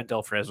UAB has Trent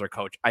Dilfer as their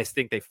coach. I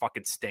think they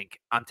fucking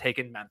stink. I'm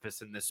taking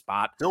Memphis in this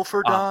spot.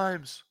 Dilfer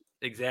dimes.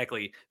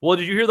 Exactly. Well,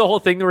 did you hear the whole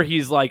thing where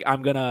he's like,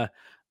 I'm going to,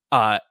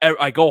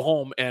 I go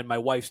home and my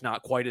wife's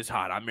not quite as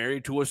hot. I'm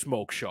married to a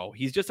smoke show.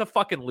 He's just a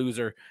fucking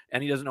loser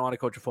and he doesn't know how to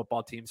coach a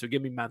football team. So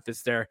give me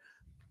Memphis there.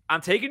 I'm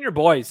taking your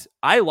boys.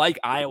 I like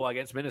Iowa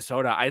against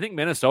Minnesota. I think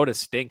Minnesota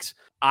stinks.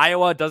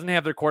 Iowa doesn't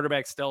have their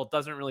quarterback still. It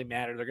doesn't really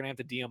matter. They're going to have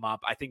to D them up.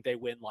 I think they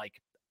win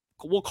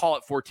we'll call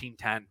it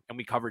 14-10, and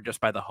we cover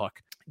just by the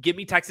hook. Give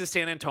me Texas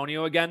San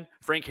Antonio again.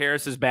 Frank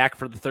Harris is back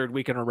for the third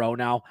week in a row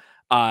now.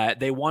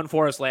 They won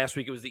for us last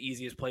week. It was the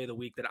easiest play of the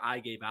week that I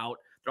gave out.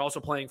 They're also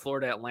playing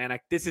Florida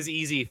Atlantic. This is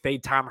easy.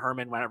 Fade Tom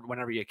Herman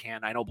whenever you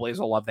can. I know Blaze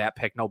will love that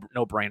pick. No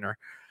brainer.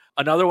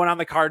 Another one on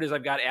the card is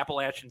I've got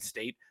Appalachian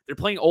State. They're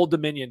playing Old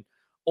Dominion.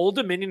 Old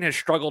Dominion has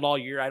struggled all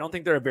year. I don't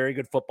think they're a very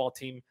good football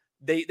team.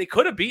 They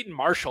could have beaten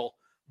Marshall,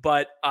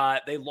 but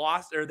they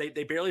lost, or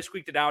they barely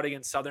squeaked it out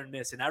against Southern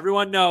Miss. And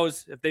everyone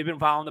knows, if they've been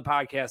following the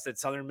podcast, that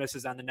Southern Miss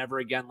is on the never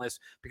again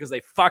list because they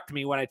fucked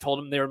me when I told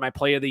them they were my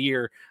play of the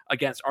year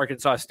against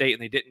Arkansas State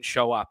and they didn't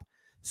show up.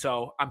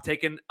 So I'm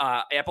taking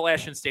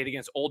Appalachian State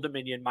against Old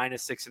Dominion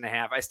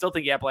 -6.5. I still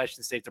think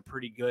Appalachian State's a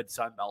pretty good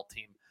Sun Belt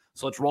team.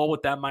 So let's roll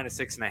with them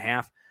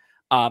 -6.5.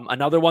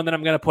 Another one that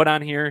I'm going to put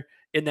on here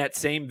in that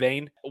same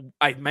vein,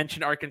 I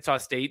mentioned Arkansas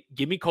State.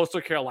 Give me Coastal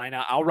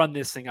Carolina. I'll run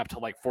this thing up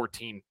to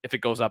 14 if it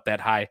goes up that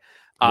high.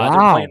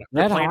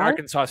 They're playing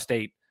Arkansas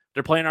State.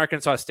 They're playing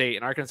Arkansas State,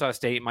 and Arkansas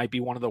State might be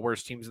one of the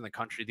worst teams in the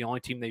country. The only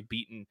team they've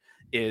beaten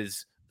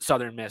is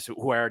Southern Miss,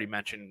 who I already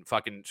mentioned,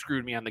 fucking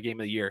screwed me on the game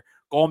of the year.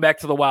 Going back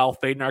to the well,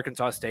 fading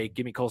Arkansas State.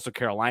 Give me Coastal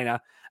Carolina.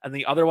 And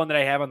the other one that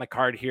I have on the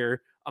card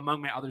here,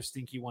 among my other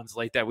stinky ones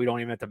like that we don't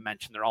even have to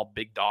mention, they're all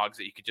big dogs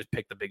that you could just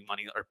pick the big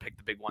money or pick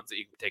the big ones that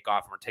you can take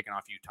off, and we're taking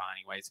off Utah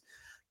anyways.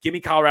 Give me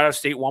Colorado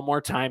State one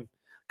more time.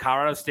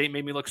 Colorado State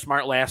made me look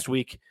smart last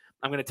week.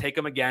 I'm going to take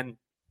them again.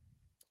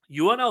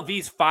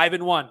 UNLV's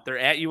 5-1. They're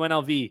at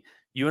UNLV.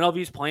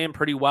 UNLV's playing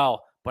pretty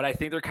well, but I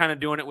think they're kind of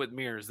doing it with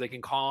mirrors. They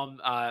can call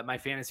them my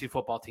fantasy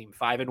football team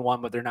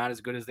 5-1, but they're not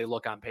as good as they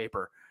look on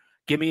paper.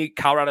 Give me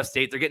Colorado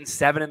State. They're getting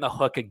 7 in the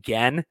hook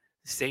again.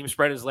 Same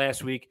spread as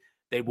last week.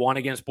 They won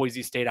against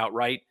Boise State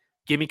outright.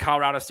 Give me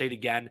Colorado State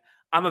again.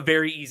 I'm a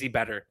very easy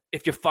better.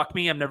 If you fuck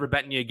me, I'm never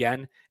betting you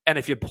again. And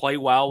if you play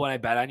well when I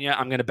bet on you,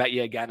 I'm going to bet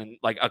you again. And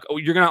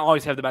you're going to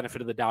always have the benefit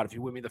of the doubt if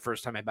you win me the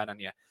first time I bet on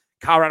you.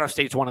 Colorado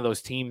State's one of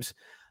those teams.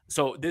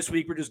 So this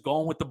week we're just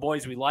going with the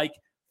boys we like,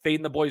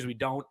 fading the boys we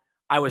don't.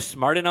 I was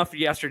smart enough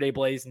yesterday,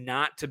 Blaze,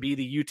 not to be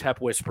the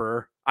UTEP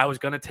whisperer. I was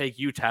going to take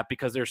UTEP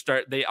because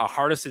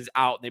Hardis is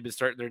out and they've been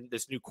starting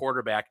this new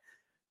quarterback.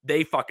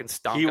 They fucking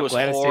stunk. He was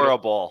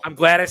horrible. I'm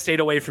glad I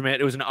stayed away from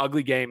it. It was an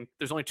ugly game.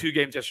 There's only 2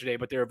 games yesterday,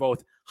 but they were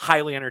both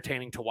highly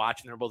entertaining to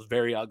watch, and they're both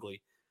very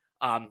ugly.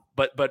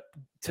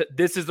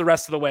 This is the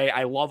rest of the way.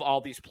 I love all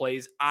these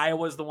plays.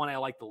 Iowa's the one I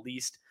like the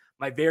least.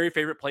 My very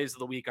favorite plays of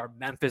the week are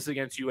Memphis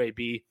against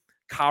UAB,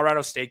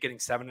 Colorado State getting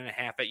 7.5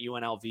 at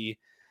UNLV,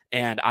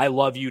 and I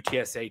love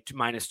UTSA to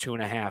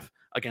 -2.5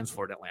 against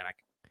Florida Atlantic.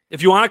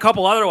 If you want a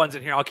couple other ones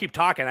in here, I'll keep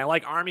talking. I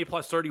like Army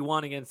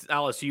 +31 against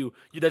LSU.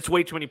 That's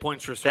way too many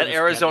points for that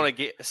Arizona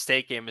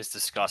State game is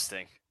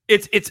disgusting.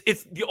 It's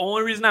the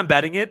only reason I'm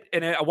betting it,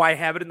 and why I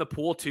have it in the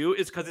pool too,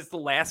 is because it's the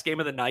last game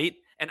of the night,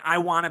 and I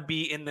want to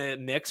be in the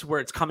mix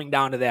where it's coming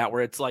down to that,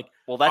 where it's like,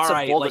 well, that's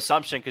a bold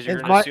assumption because you're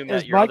going to assume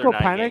that your other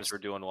 9 games were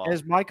doing well.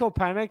 Is Michael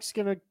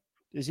Penix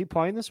is he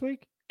playing this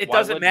week? It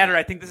doesn't matter.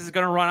 I think this is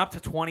going to run up to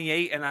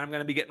 28, and I'm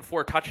going to be getting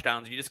 4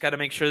 touchdowns. You just got to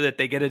make sure that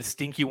they get a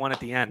stinky one at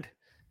the end.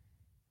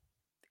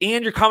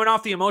 And you're coming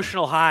off the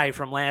emotional high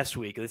from last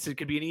week. This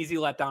could be an easy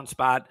letdown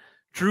spot.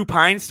 Drew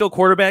Pine still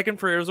quarterbacking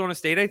for Arizona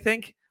State, I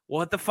think.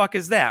 What the fuck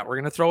is that? We're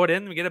gonna throw it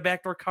in. We get a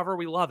backdoor cover.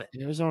 We love it.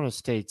 Arizona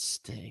State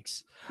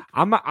stinks.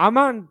 I'm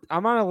on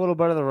a little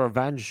bit of the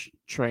revenge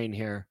train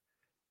here.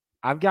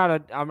 I'm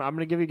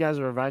gonna give you guys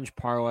a revenge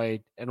parlay,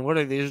 and what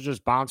are these? Are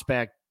just bounce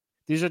back.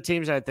 These are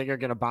teams that I think are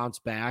gonna bounce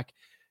back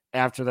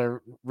after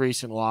their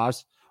recent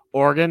loss.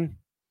 Oregon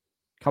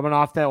coming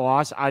off that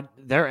loss.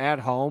 They're at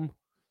home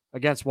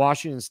against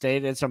Washington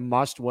State. It's a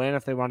must win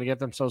if they want to get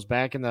themselves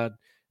back in the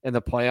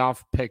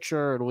playoff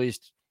picture, or at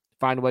least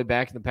find a way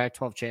back in the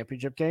Pac-12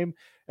 championship game.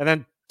 And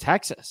then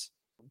Texas,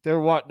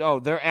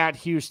 they're at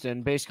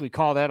Houston. Basically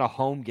call that a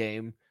home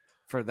game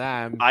for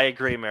them. I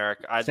agree, Merrick.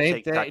 I'd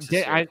take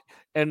Texas.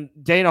 And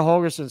Dana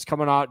Holgerson's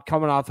coming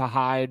off a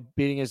high,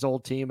 beating his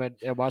old team at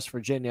West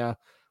Virginia.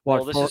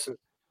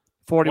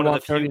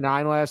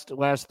 41-39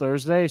 last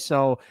Thursday.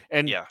 So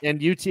and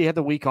UT had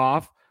the week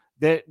off.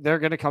 They're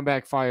going to come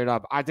back fired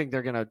up. I think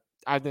they're going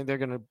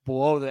to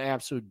blow the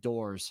absolute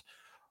doors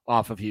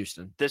off of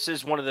Houston. This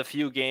is one of the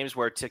few games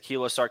where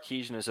Tequila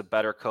Sarkisian is a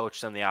better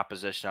coach than the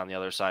opposition on the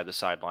other side of the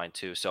sideline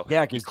too. So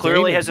he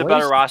clearly has a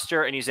better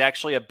roster, and he's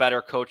actually a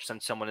better coach than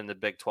someone in the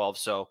Big 12.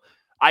 So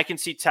I can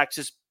see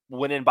Texas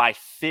winning by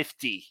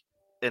 50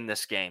 in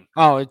this game.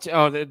 They're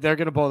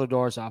going to blow the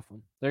doors off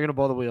them. They're going to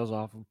blow the wheels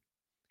off them.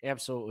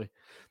 Absolutely.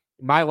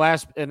 My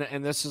last,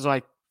 and this is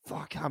like,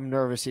 fuck, I'm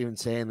nervous even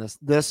saying this.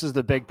 This is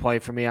the big play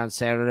for me on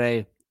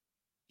Saturday.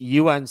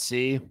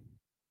 UNC,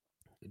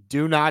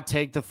 do not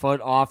take the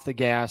foot off the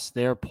gas.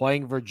 They're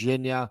playing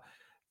Virginia.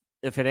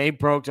 If it ain't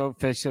broke, don't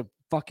fix it.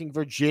 Fucking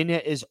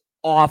Virginia is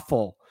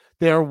awful.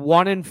 They're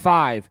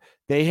 1-5.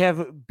 They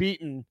have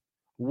beaten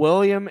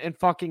William and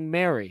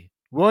Mary.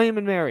 William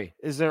and Mary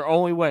is their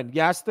only win.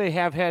 Yes, they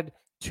have had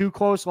 2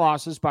 close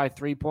losses by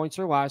 3 points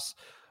or less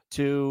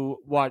to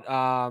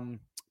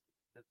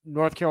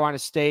North Carolina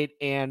State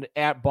and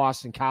at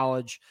Boston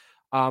College.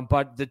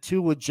 But the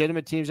 2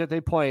 legitimate teams that they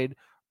played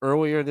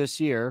earlier this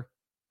year,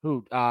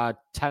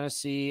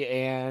 Tennessee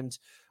and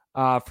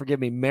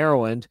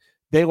Maryland,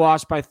 they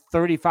lost by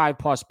 35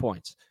 plus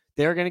points.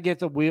 They're going to get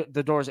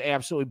the doors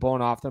absolutely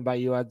blown off them by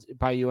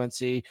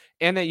UNC.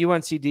 And that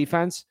UNC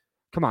defense,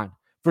 come on.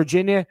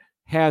 Virginia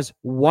has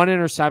 1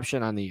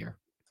 interception on the year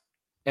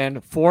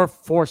and 4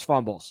 forced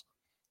fumbles.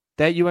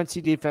 That UNC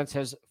defense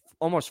has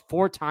almost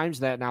 4 times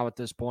that now at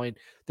this point.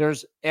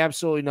 There's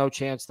absolutely no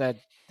chance that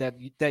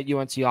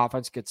UNC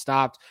offense gets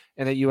stopped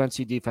and that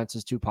UNC defense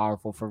is too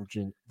powerful for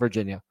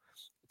Virginia.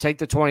 Take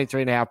the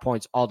 23.5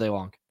 points all day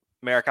long.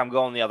 Merrick, I'm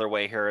going the other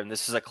way here, and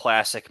this is a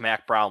classic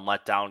Mac Brown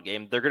letdown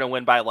game. They're going to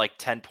win by like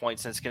 10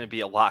 points, and it's going to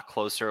be a lot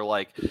closer.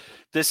 Like,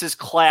 this is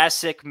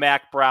classic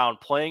Mac Brown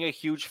playing a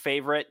huge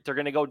favorite. They're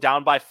going to go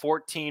down by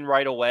 14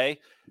 right away,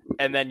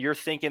 and then you're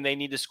thinking they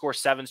need to score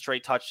 7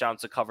 straight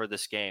touchdowns to cover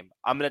this game.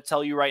 I'm going to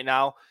tell you right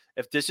now,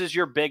 if this is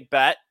your big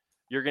bet,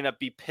 you're going to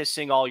be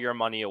pissing all your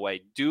money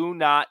away. Do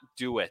not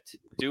do it.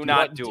 Do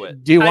not do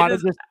it. Do you want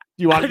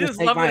to just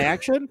take my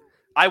action?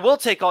 I will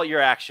take all your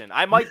action.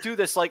 I might do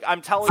this. Like,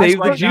 I'm telling you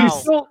right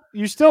now.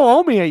 You still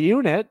owe me a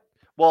unit.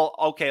 Well,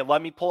 okay.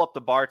 Let me pull up the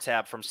bar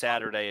tab from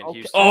Saturday in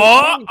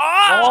Houston.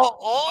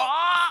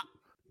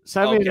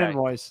 Send me an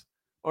invoice.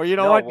 Or you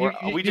know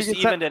what? We just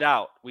evened it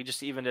out. We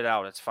just evened it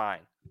out. It's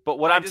fine. But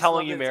what I'm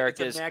telling you, Merrick,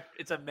 is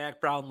it's a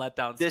Mac Brown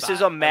letdown. This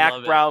is a Mac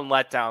Brown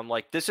letdown.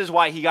 Like, this is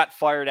why he got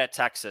fired at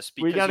Texas.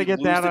 Because we got to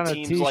get that on a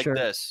t-shirt. Like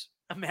this.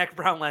 A Mac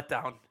Brown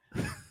letdown.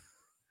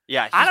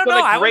 Yeah, he's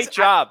done a great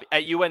job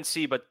at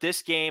UNC, but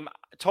this game,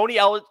 Tony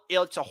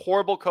Elliott's a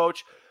horrible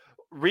coach.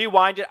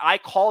 Rewind it. I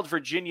called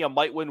Virginia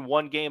might win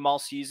 1 game all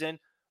season,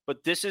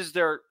 but this is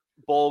their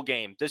bowl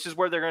game. This is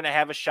where they're going to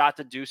have a shot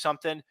to do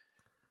something.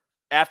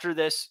 After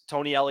this,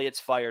 Tony Elliott's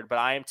fired, but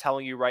I am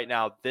telling you right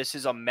now, this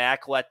is a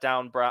Mac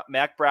Brown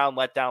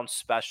letdown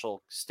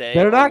special.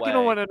 They're not going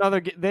to win another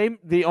game.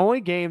 The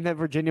only game that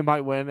Virginia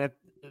might win at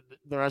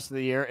the rest of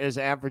the year is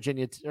at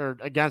Virginia or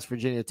against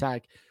Virginia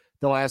Tech.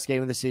 The last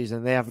game of the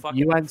season. They have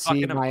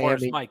UNC,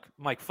 Miami.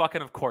 Mike,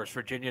 fucking of course,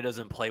 Virginia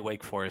doesn't play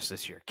Wake Forest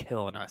this year.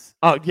 Killing us.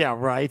 Oh, yeah,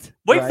 right.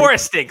 Wake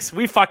Forest stinks.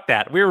 We fucked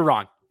that. We were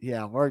wrong.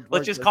 Yeah.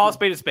 Let's just call a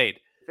spade a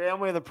spade.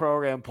 Family of the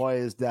program play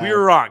is dead. We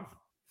were wrong.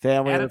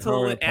 Family add it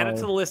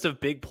to the list of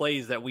big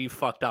plays that we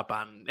fucked up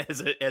on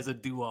as a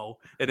duo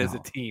and as a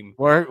team.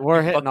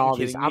 We're hitting all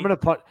these. I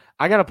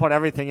gotta put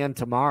everything in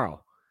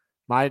tomorrow.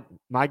 My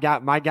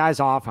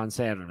guy's off on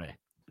Saturday.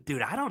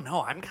 Dude, I don't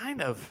know.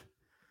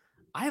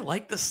 I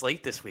like the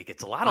slate this week.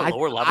 It's a lot of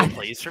lower level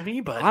plays for me,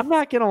 but I'm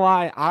not gonna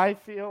lie. I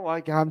feel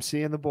like I'm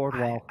seeing the board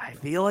well. I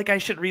feel like I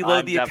should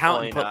reload the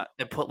account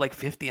and put like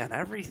 50 on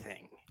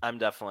everything. I'm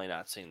definitely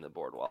not seeing the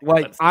board well.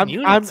 Like I'm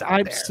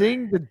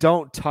seeing the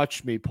don't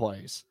touch me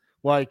plays.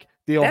 Like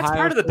that's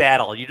part of the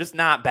battle. You're just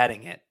not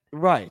betting it.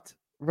 Right.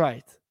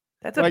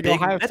 That's a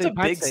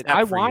big step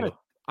I for want you. it.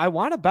 I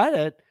want to bet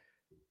it.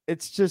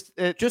 It's just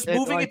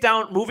moving it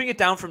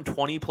down from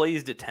 20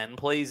 plays to 10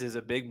 plays is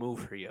a big move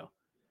for you.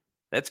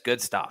 That's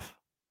good stuff.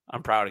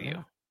 I'm proud of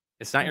you.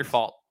 It's not your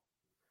fault.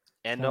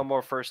 And no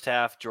more first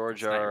half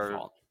Georgia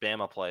or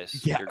Bama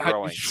plays. Yeah, you're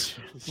growing.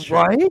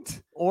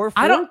 Right? Or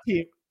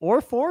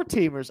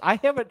 4-teamers. I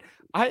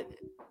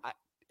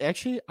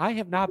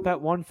have not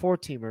bet one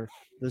 4-teamer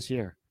this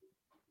year.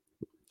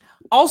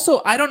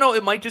 Also, I don't know.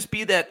 It might just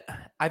be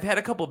that I've had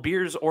a couple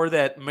beers or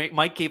that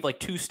Mike gave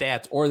like 2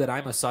 stats or that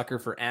I'm a sucker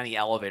for any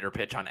elevator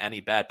pitch on any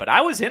bet. But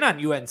I was in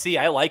on UNC.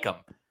 I like them.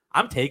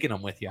 I'm taking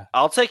them with you.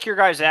 I'll take your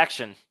guys'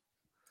 action.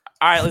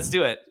 All right, let's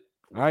do it.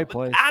 All right,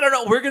 play. I don't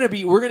know. We're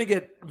gonna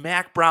get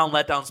Mac Brown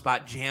letdown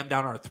spot jammed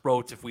down our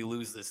throats if we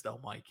lose this, though,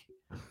 Mike.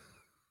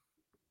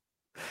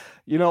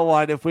 You know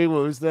what? If we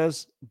lose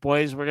this,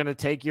 boys, we're gonna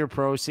take your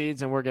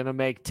proceeds and we're gonna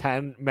make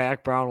 10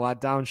 Mac Brown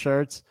letdown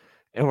shirts,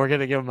 and we're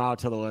gonna give them out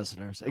to the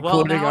listeners.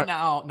 Well,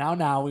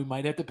 now we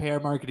might have to pay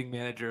our marketing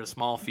manager a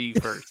small fee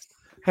first.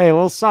 Hey, a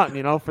little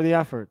something, for the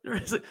effort.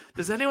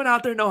 Does anyone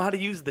out there know how to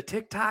use the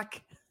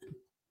TikTok?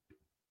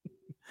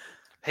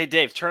 Hey,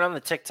 Dave, turn on the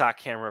TikTok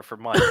camera for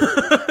Mike.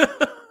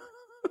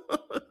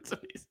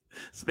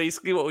 It's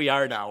basically what we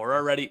are now.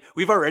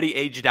 We've already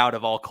aged out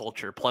of all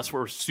culture. Plus,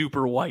 we're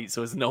super white,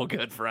 so it's no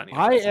good for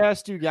anyone. I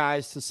asked you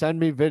guys to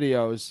send me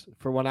videos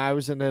for when I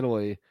was in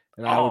Italy.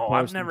 And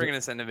I'm never going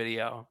to send a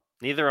video.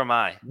 Neither am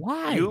I.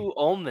 Why? You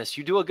own this.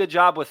 You do a good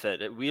job with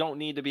it. We don't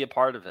need to be a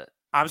part of it.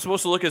 I'm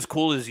supposed to look as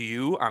cool as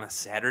you on a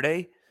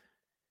Saturday.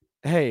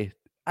 Hey,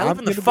 I live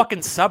in the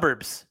fucking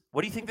suburbs.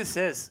 What do you think this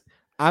is?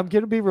 I'm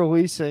going to be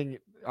releasing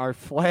our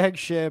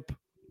flagship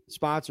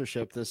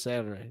sponsorship this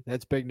Saturday.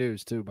 That's big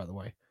news too, by the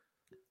way.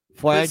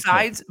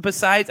 Besides,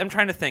 I'm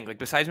trying to think. Like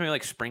besides maybe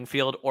like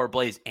Springfield or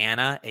Blaze,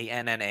 Anna,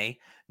 ANNA,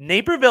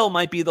 Naperville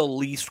might be the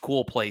least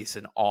cool place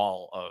in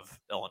all of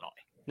Illinois.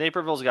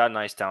 Naperville's got a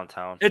nice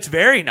downtown. It's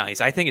very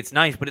nice. I think it's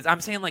nice, but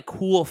I'm saying like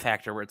cool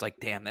factor where it's like,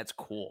 damn, that's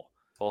cool.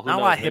 Well, who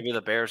knows? Maybe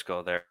the Bears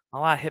go there. A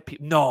lot of hip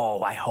people.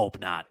 No, I hope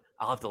not.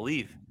 I'll have to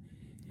leave.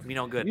 You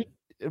know, good.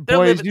 They're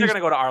going to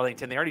go to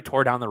Arlington. They already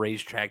tore down the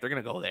racetrack. They're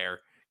going to go there.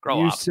 Grow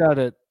up.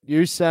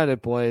 You said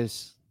it,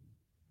 boys.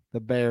 The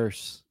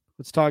Bears.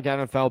 Let's talk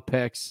NFL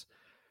picks.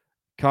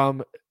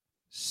 Come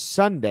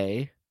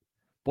Sunday.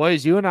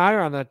 Boys, you and I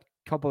are on a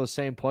couple of the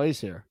same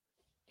plays here.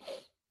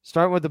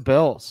 Start with the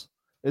Bills.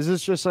 Is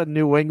this just a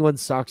New England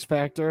sucks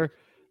factor?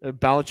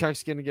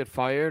 Belichick's going to get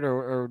fired,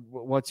 or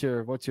what's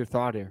your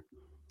thought here?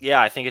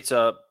 Yeah, I think it's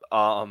a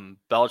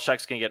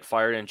Belichick's going to get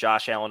fired, and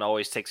Josh Allen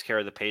always takes care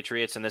of the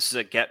Patriots, and this is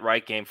a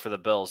get-right game for the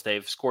Bills.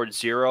 They've scored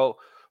 0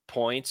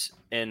 points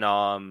in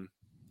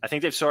I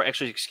think they've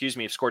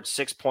scored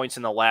 6 points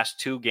in the last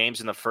 2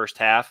 games in the first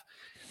half.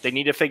 They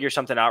need to figure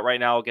something out right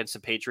now against the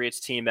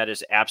Patriots team that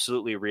is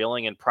absolutely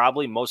reeling and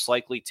probably most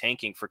likely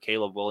tanking for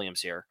Caleb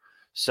Williams here.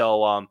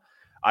 So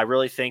I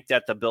really think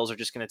that the Bills are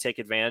just going to take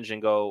advantage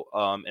and go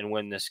and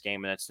win this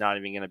game, and it's not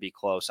even going to be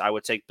close. I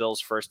would take Bills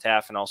first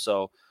half and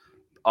also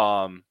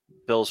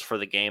Bills for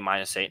the game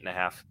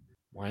 -8.5.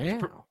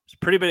 Wow. It's a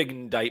pretty big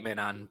indictment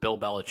on Bill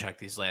Belichick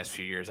these last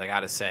few years, I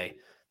got to say.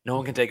 No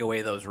one can take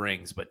away those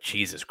rings, but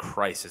Jesus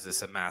Christ, is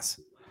this a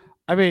mess?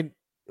 I mean,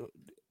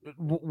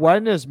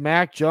 when is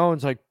Mac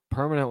Jones like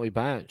permanently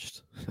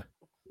benched?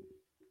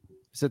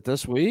 Is it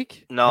this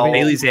week? No.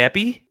 Bailey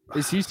Zappi?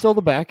 Is he still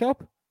the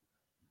backup?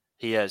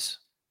 He is.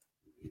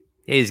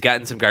 Yeah, he's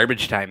gotten some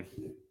garbage time.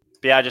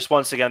 But yeah, just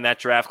once again, that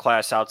draft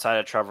class outside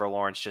of Trevor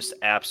Lawrence, just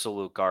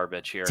absolute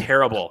garbage here.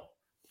 Terrible.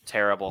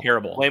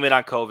 Blame it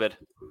on COVID.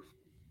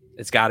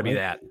 It's got to be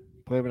that.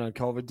 Blame it on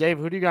COVID. Dave,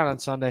 who do you got on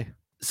Sunday?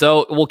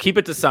 So we'll keep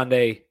it to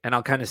Sunday, and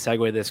I'll kind of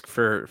segue this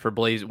for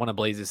Blaze, one of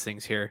Blaze's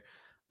things here.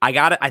 I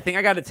think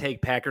I got to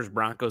take Packers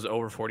Broncos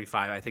over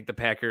 45. I think the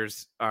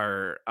Packers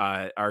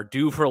are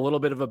due for a little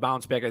bit of a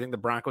bounce back. I think the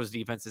Broncos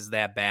defense is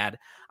that bad.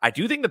 I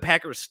do think the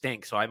Packers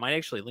stink, so I might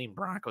actually lean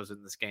Broncos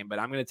in this game, but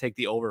I'm going to take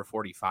the over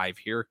 45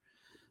 here.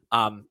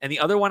 And the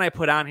other one I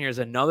put on here is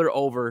another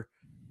over.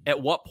 At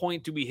what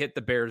point do we hit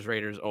the Bears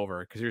Raiders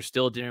over? Because you're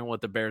still dealing with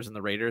the Bears and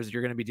the Raiders.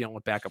 You're going to be dealing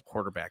with backup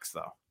quarterbacks,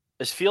 though.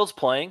 Is Fields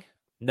playing?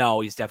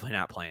 No, he's definitely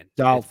not playing.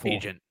 Doubtful.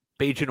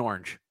 Agent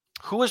Orange.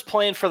 Who is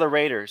playing for the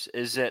Raiders?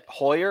 Is it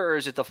Hoyer or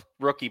is it the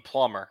rookie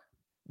Plummer?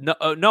 No,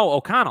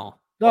 O'Connell.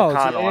 No,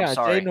 O'Connell, I'm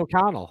sorry. Aiden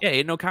O'Connell. Yeah,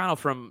 Aiden O'Connell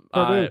from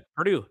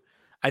Purdue.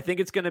 I think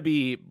it's going to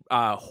be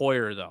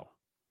Hoyer, though.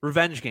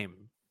 Revenge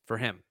game for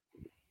him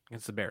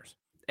against the Bears.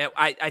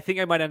 I think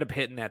I might end up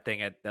hitting that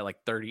thing at like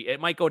 30. It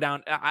might go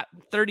down.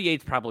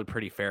 38 is probably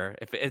pretty fair.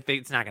 If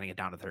it's not going to get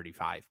down to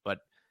 35, but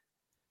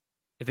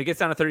if it gets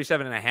down to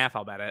 37.5,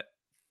 I'll bet it.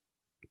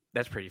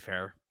 That's pretty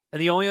fair.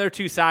 And the only other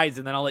 2 sides,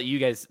 and then I'll let you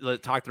guys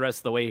talk the rest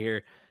of the way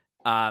here.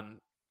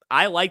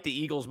 I like the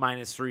Eagles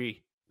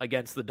 -3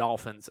 against the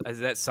Dolphins. Is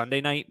that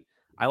Sunday night?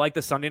 I like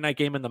the Sunday night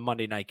game and the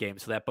Monday night game,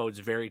 so that bodes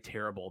very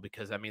terrible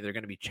because, I mean, they're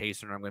going to be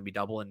chasing or I'm going to be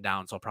doubling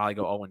down, so I'll probably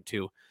go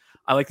 0-2.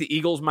 I like the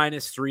Eagles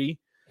 -3.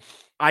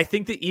 I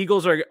think the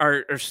Eagles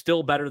are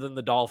still better than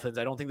the Dolphins.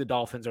 I don't think the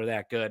Dolphins are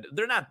that good.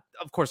 They're not,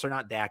 of course, they're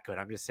not that good.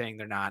 I'm just saying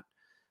they're not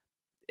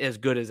as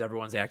good as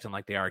everyone's acting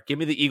like they are. Give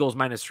me the Eagles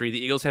 -3.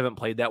 The Eagles haven't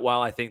played that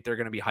well. I think they're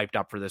going to be hyped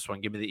up for this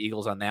one. Give me the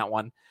Eagles on that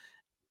one.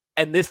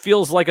 And this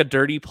feels like a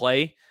dirty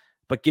play,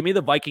 but give me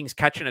the Vikings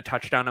catching a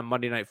touchdown on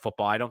Monday Night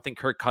Football. I don't think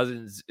Kirk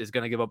Cousins is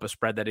going to give up a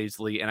spread that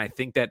easily. And I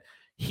think that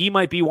he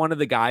might be one of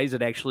the guys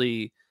that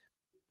actually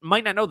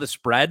might not know the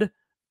spread,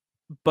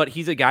 but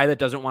he's a guy that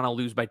doesn't want to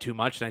lose by too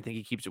much. And I think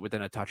he keeps it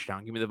within a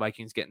touchdown. Give me the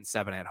Vikings getting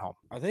 7 at home.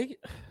 I think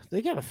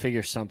they got to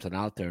figure something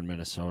out there in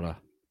Minnesota.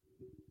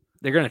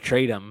 They're going to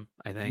trade him,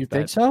 I think. You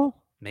think so?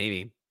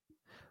 Maybe.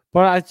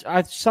 But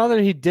I saw that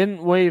he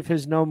didn't waive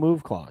his no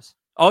move clause.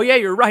 Oh, yeah,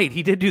 you're right.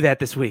 He did do that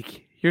this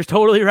week. You're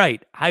totally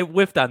right. I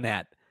whiffed on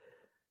that.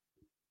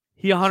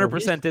 He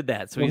 100% did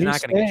that, so he's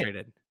not going to get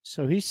traded.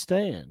 So he's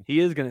staying.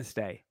 He is going to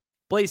stay.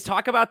 Blaze,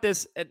 talk about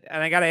this, and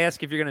I got to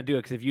ask if you're going to do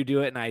it, because if you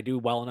do it and I do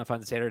well enough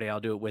on Saturday, I'll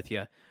do it with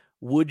you.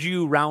 Would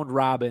you round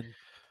robin,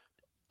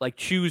 like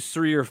choose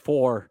 3 or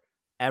 4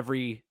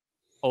 every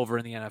over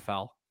in the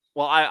NFL?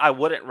 Well, I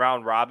wouldn't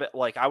round robin.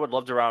 Like, I would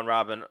love to round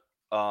robin,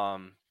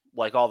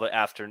 like all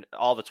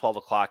the 12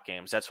 o'clock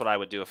games. That's what I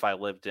would do if I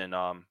lived in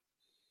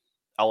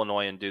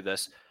Illinois and do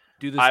this.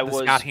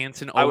 Scott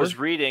Hansen over? I was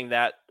reading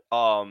that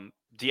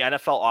the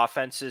NFL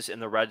offenses in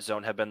the red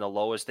zone have been the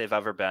lowest they've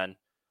ever been.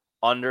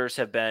 Unders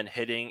have been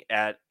hitting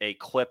at a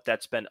clip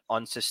that's been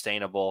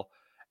unsustainable.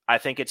 I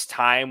think it's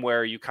time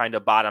where you kind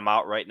of bottom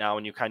out right now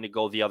and you kind of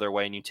go the other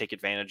way and you take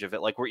advantage of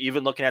it. Like, we're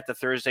even looking at the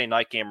Thursday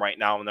night game right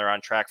now and they're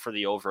on track for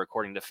the over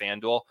according to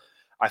FanDuel.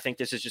 I think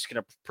this is just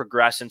going to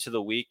progress into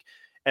the week.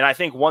 And I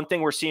think one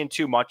thing we're seeing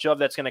too much of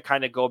that's going to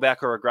kind of go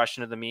back a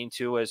regression to the mean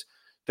too is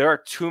there are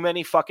too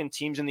many fucking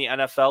teams in the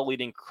NFL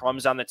leaving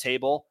crumbs on the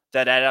table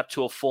that add up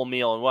to a full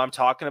meal. And what I'm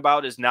talking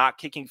about is not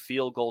kicking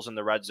field goals in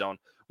the red zone.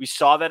 We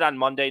saw that on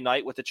Monday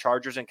night with the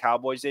Chargers and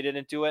Cowboys. They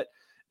didn't do it.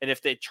 And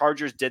if the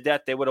Chargers did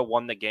that, they would have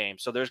won the game.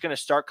 So there's going to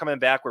start coming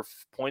back where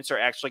points are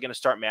actually going to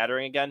start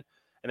mattering again.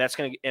 And that's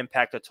going to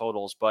impact the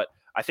totals. But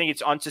I think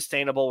it's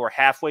unsustainable. We're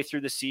halfway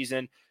through the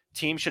season.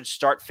 Teams should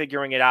start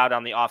figuring it out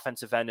on the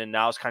offensive end. And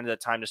now is kind of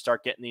the time to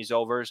start getting these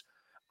overs.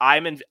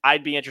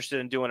 I'd be interested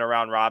in doing a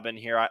round robin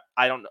here.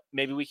 I don't know.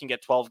 Maybe we can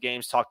get 12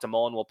 games, talk to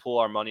Mullen. We'll pool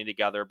our money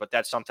together. But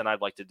that's something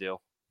I'd like to do.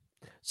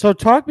 So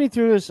talk me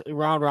through this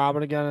round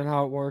robin again and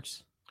how it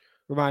works.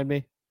 Remind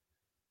me.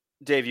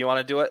 Dave, you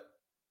want to do it?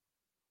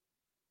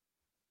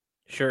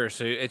 Sure.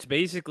 So it's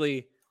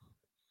basically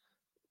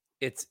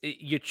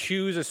you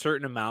choose a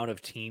certain amount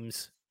of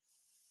teams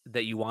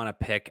that you want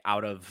to pick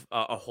out of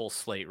a whole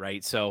slate,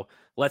 right? So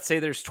let's say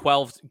there's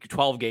 12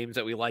 games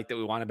that we like that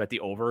we want to bet the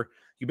over.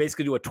 You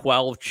basically do a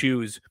 12,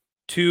 choose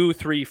 2,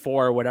 3,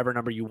 4, whatever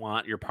number you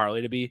want your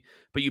parlay to be,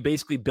 but you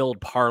basically build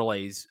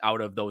parlays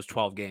out of those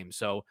 12 games.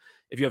 So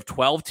if you have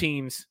 12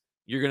 teams,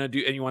 you're going to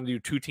do, and you want to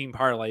do 2-team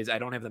parlays. I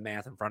don't have the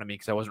math in front of me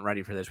because I wasn't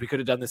ready for this. We could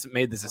have done this,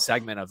 made this a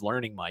segment of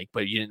learning, Mike,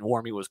 but you didn't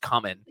warn me it was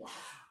coming.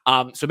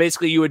 So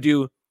basically you would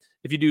do,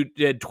 if you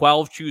did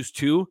 12, choose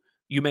 2,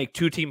 you make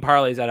 2-team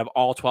parlays out of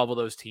all 12 of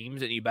those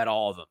teams and you bet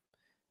all of them.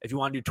 If you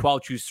want to do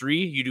 12, choose 3,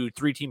 you do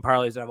 3-team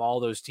parlays out of all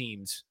those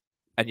teams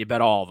and you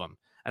bet all of them.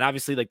 And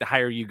obviously, like the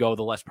higher you go,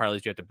 the less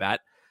parlays you have to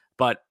bet.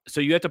 But so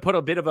you have to put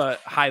a bit of a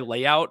high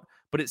layout,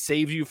 but it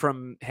saves you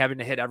from having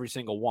to hit every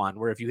single one.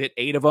 Where if you hit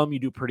 8 of them, you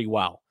do pretty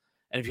well.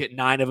 And if you hit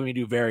 9 of them, you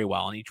do very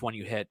well. And each one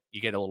you hit,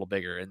 you get a little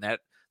bigger. And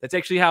that's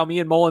actually how me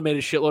and Mullen made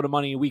a shitload of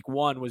money in week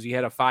 1 was he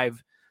had a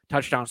 5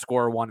 touchdown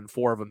score, 1 and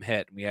 4 of them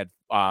hit. And we had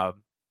 5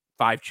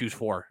 choose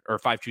 4 or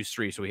 5 choose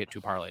 3. So we hit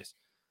 2 parlays.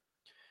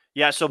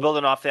 Yeah. So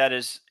building off that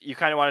is you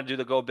kind of want to do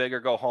the go big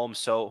or go home.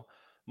 So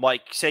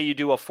Mike, say you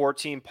do a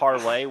 14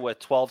 parlay with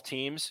 12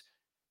 teams.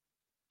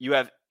 You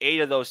have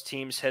 8 of those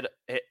teams hit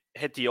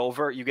the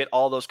over. You get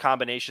all those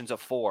combinations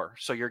of 4.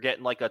 So you're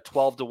getting like a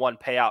 12-1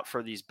 payout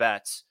for these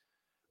bets.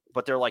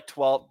 But they're like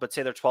 12, but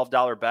say they're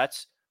 $12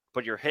 bets,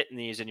 but you're hitting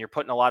these and you're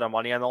putting a lot of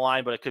money on the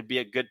line, but it could be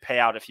a good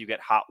payout if you get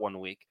hot one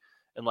week.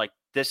 And like,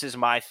 this is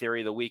my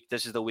theory of the week.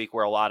 This is the week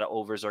where a lot of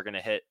overs are going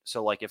to hit.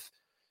 So like if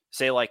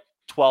say like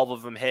 12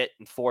 of them hit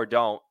and 4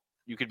 don't,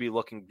 you could be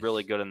looking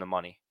really good in the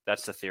money.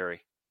 That's the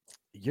theory.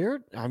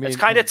 It's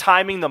kind of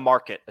timing the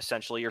market.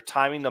 Essentially, you're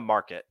timing the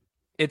market.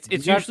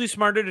 It's usually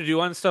smarter to do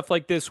on stuff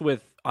like this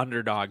with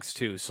underdogs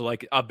too. So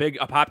like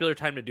a popular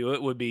time to do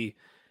it would be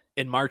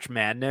in March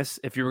Madness.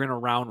 If you were going to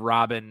round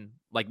robin,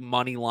 like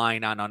money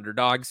line on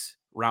underdogs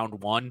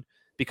round 1,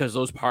 because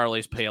those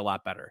parlays pay a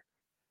lot better.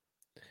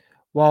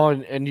 Well,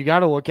 and you got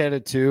to look at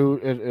it too.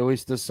 At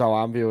least this is how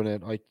I'm viewing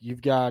it. Like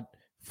you've got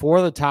 4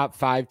 of the top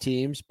 5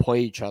 teams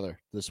play each other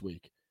this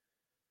week.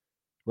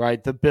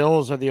 Right, the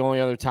Bills are the only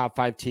other top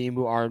 5 team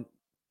who aren't,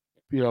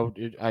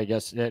 I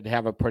guess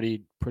have a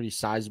pretty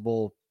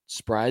sizable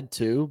spread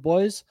too,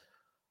 boys.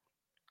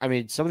 I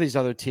mean, some of these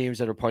other teams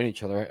that are playing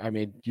each other. I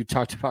mean, you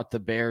talked about the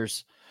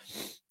Bears,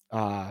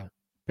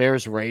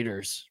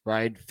 Raiders,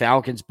 right?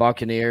 Falcons,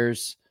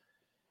 Buccaneers.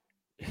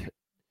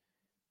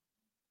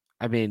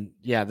 I mean,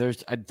 yeah,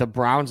 there's the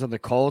Browns and the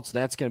Colts.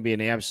 That's going to be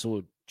an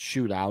absolute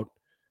shootout,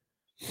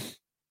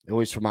 at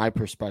least from my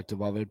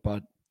perspective of it.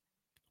 But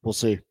we'll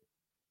see.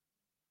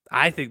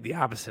 I think the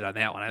opposite on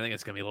that one. I think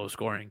it's going to be low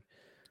scoring.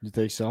 You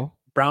think so?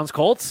 Browns,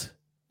 Colts?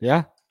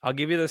 Yeah. I'll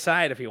give you the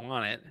side if you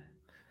want it.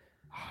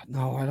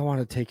 No, I don't want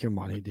to take your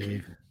money,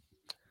 Dave.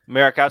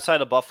 Merrick,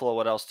 outside of Buffalo,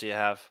 what else do you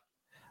have?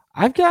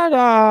 I've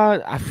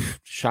got,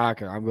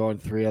 shocker, I'm going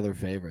 3 other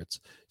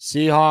favorites.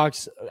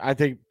 Seahawks, I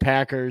think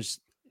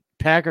Packers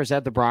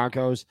at the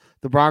Broncos.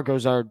 The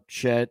Broncos are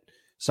shit.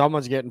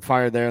 Someone's getting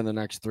fired there in the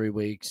next 3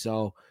 weeks.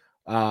 So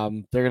they're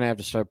going to have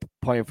to start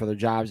playing for their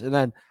jobs. And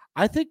then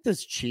I think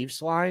this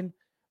Chiefs line,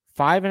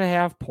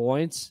 5.5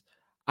 points.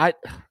 I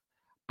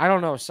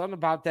don't know. Something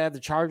about that. The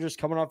Chargers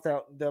coming off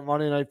that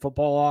Monday Night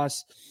Football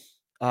loss.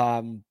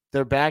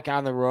 They're back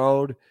on the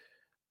road.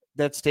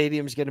 That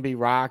stadium's going to be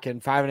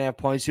rocking. 5.5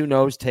 points. Who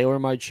knows? Taylor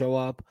might show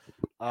up.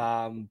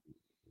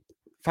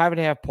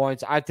 5.5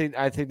 points. I think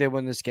they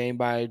win this game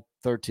by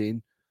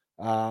 13.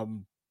 I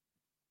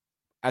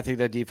think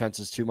that defense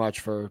is too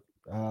much for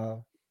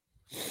that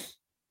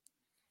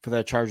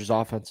Chargers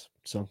offense.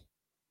 So.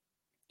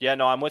 Yeah,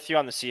 no, I'm with you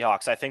on the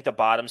Seahawks. I think the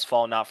bottom's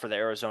fallen out for the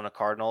Arizona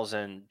Cardinals,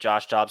 and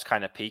Josh Dobbs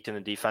kind of peaked, and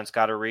the defense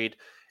got a read.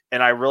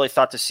 And I really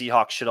thought the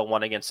Seahawks should have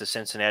won against the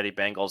Cincinnati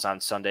Bengals on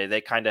Sunday. They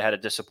kind of had a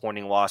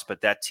disappointing loss, but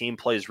that team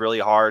plays really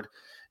hard.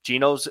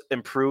 Geno's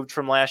improved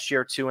from last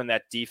year too, and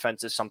that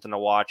defense is something to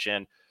watch.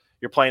 And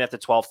you're playing at the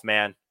 12th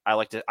man. I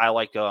like the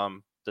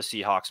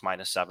Seahawks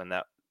 -7.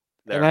 That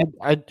there.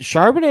 And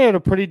Charbonnet had a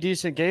pretty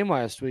decent game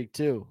last week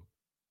too.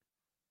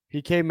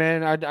 He came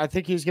in. I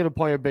think he's going to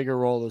play a bigger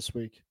role this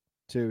week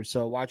too.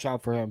 So watch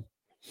out for him.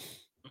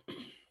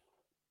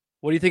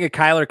 What do you think of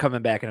Kyler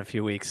coming back in a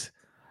few weeks?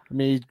 I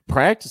mean,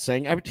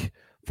 practicing. I mean,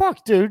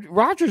 fuck, dude.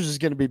 Rodgers is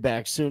going to be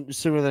back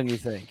sooner than you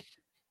think.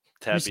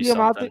 That'd you be see him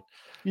out there? something.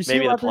 You see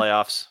Maybe him the out there?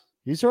 playoffs.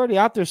 He's already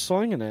out there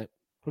slinging it.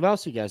 What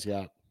else you guys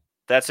got?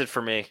 That's it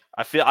for me.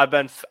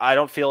 I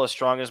don't feel as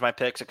strong as my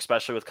picks,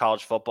 especially with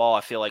college football.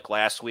 I feel like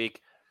last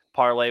week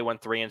parlay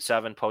went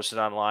 3-7, posted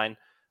online.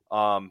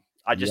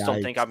 I just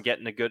don't think I'm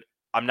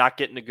not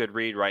getting a good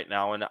read right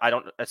now, and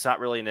it's not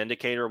really an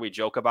indicator. We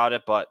joke about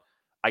it, but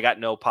I got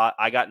no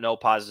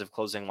positive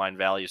closing line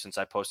value since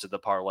I posted the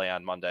parlay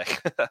on Monday.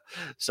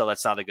 So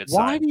that's not a good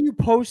sign. Why do you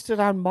post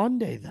it on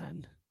Monday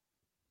then?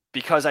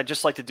 Because I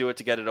just like to do it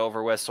to get it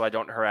over with, so I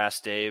don't harass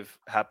Dave,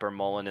 Hep, or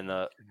Mullen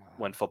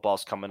when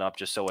football's coming up,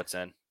 just so it's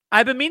in.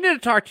 I've been meaning to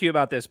talk to you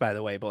about this, by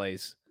the way,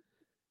 Blaze.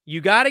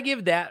 You got to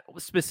give that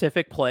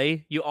specific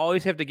play. You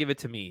always have to give it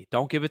to me.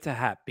 Don't give it to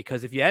Hep,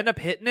 because if you end up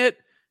hitting it,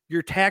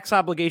 your tax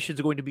obligations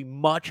are going to be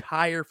much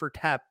higher for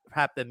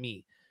Hep than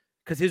me,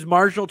 because his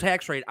marginal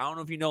tax rate, I don't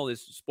know if you know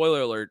this, spoiler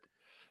alert,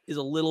 is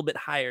a little bit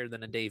higher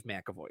than a Dave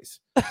McAvoy's.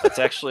 That's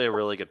actually a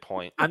really good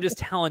point. I'm just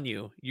telling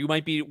you, you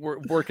might be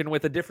working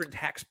with a different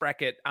tax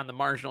bracket on the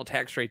marginal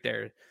tax rate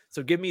there.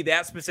 So give me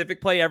that specific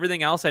play.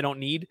 Everything else I don't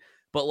need,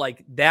 but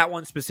like that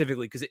one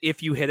specifically, because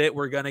if you hit it,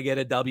 we're going to get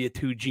a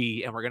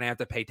W-2G and we're going to have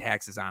to pay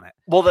taxes on it.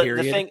 Well,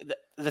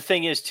 the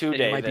thing is too,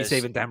 Dave, you might be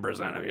saving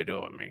 10% if you do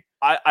it with me.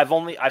 I've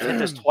hit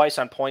this twice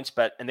on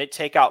PointsBet, and they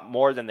take out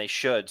more than they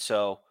should.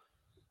 So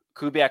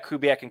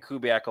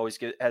Kubiak always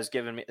is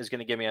going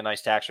to give me a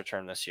nice tax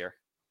return this year.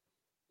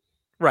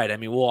 Right. I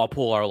mean, we'll all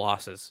pool our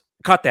losses.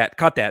 Cut that.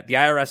 The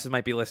IRS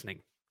might be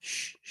listening.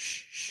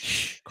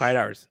 Shh. Quiet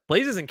hours.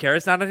 Blaze doesn't care.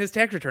 It's not on his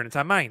tax return. It's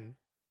on mine.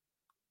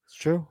 It's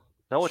true.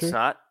 No, it's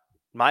not.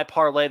 My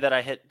parlay that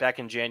I hit back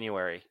in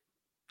January.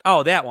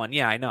 Oh, that one.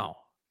 Yeah, I know.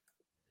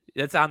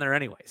 That's on there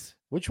anyways.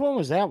 Which one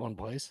was that one,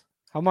 Blaze?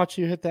 How much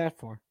you hit that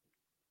for?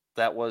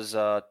 That was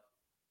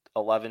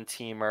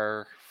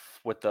 11-teamer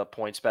with the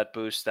PointsBet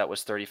boost. That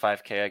was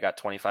 $35K. I got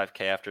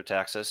 $25K after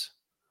taxes.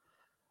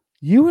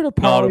 You hit a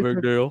parlay Not a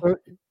big deal.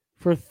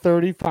 For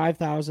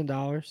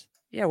 $35,000.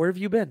 Yeah, where have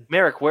you been?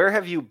 Merrick, where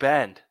have you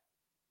been?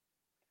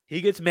 He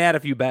gets mad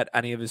if you bet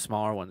any of his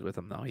smaller ones with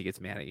him, though. He gets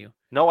mad at you.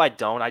 No, I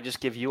don't. I just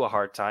give you a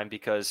hard time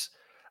because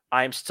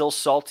I'm still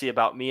salty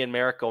about me and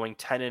Merrick going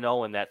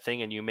 10-0 in that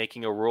thing and you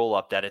making a rule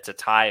up that it's a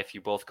tie if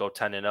you both go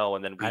 10-0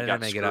 and then we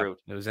got screwed.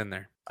 It was in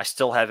there. I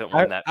still haven't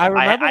won that. I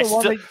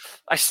remember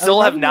I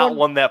still have not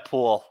won that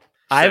pool.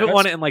 I haven't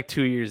won it in like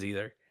 2 years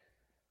either.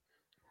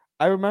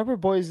 I remember,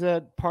 boys,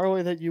 that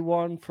parlay that you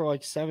won for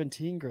like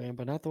 17 grand,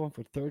 but not the one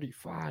for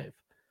 35.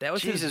 That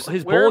was Jesus,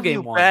 his where bowl have game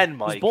you one. been,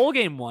 Mike? His bowl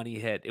game one he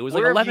hit. It was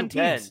Where like have 11 you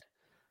teams. been?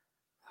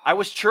 I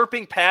was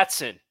chirping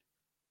Patson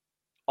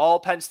all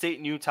Penn State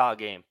and Utah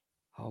game.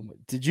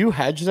 Did you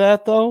hedge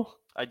that though?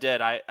 I did.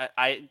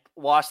 I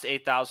lost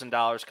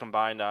 $8,000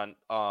 combined on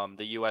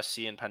the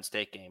USC and Penn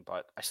State game,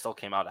 but I still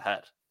came out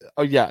ahead.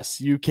 Oh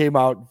yes, you came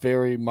out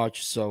very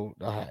much so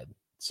ahead.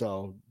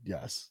 So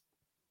yes,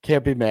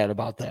 can't be mad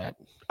about that.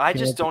 I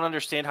just don't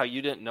understand how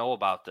you didn't know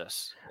about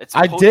this. It's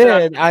I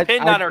did.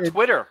 Pinned on our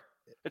Twitter.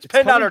 It's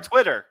pinned on our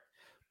Twitter.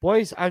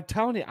 Boys, I'm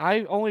telling you,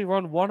 I only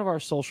run one of our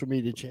social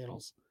media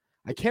channels.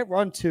 I can't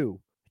run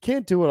two. I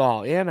can't do it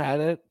all. And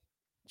edit.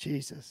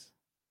 Jesus.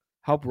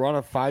 Help run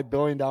a $5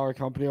 billion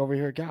company over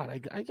here. God, I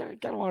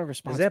got a lot of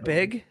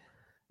responsibility.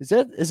 Is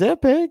that big? Is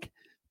that big?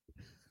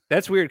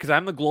 That's weird because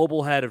I'm the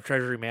global head of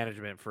treasury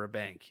management for a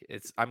bank.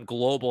 I'm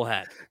global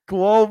head.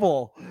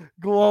 Global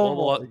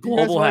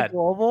head.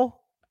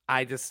 Global.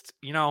 I just,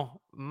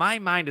 my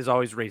mind is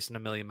always racing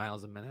 1,000,000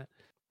 miles a minute.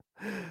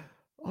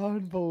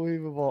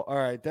 Unbelievable. All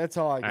right, that's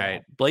all I got. All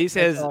right,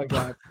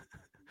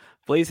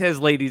 Blaze has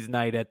ladies'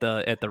 night at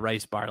the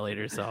Rice Bar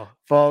later. So,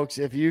 folks,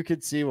 if you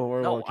could see what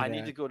we're looking at. I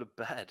need to go to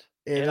bed,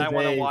 and I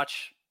want to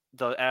watch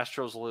the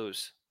Astros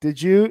lose.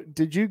 Did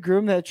you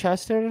groom that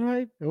chest hair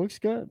tonight? It looks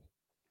good.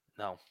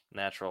 No,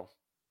 natural.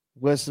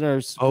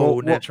 Listeners,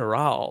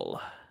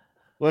 natural.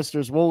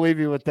 Listeners, we'll leave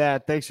you with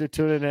that. Thanks for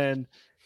tuning in.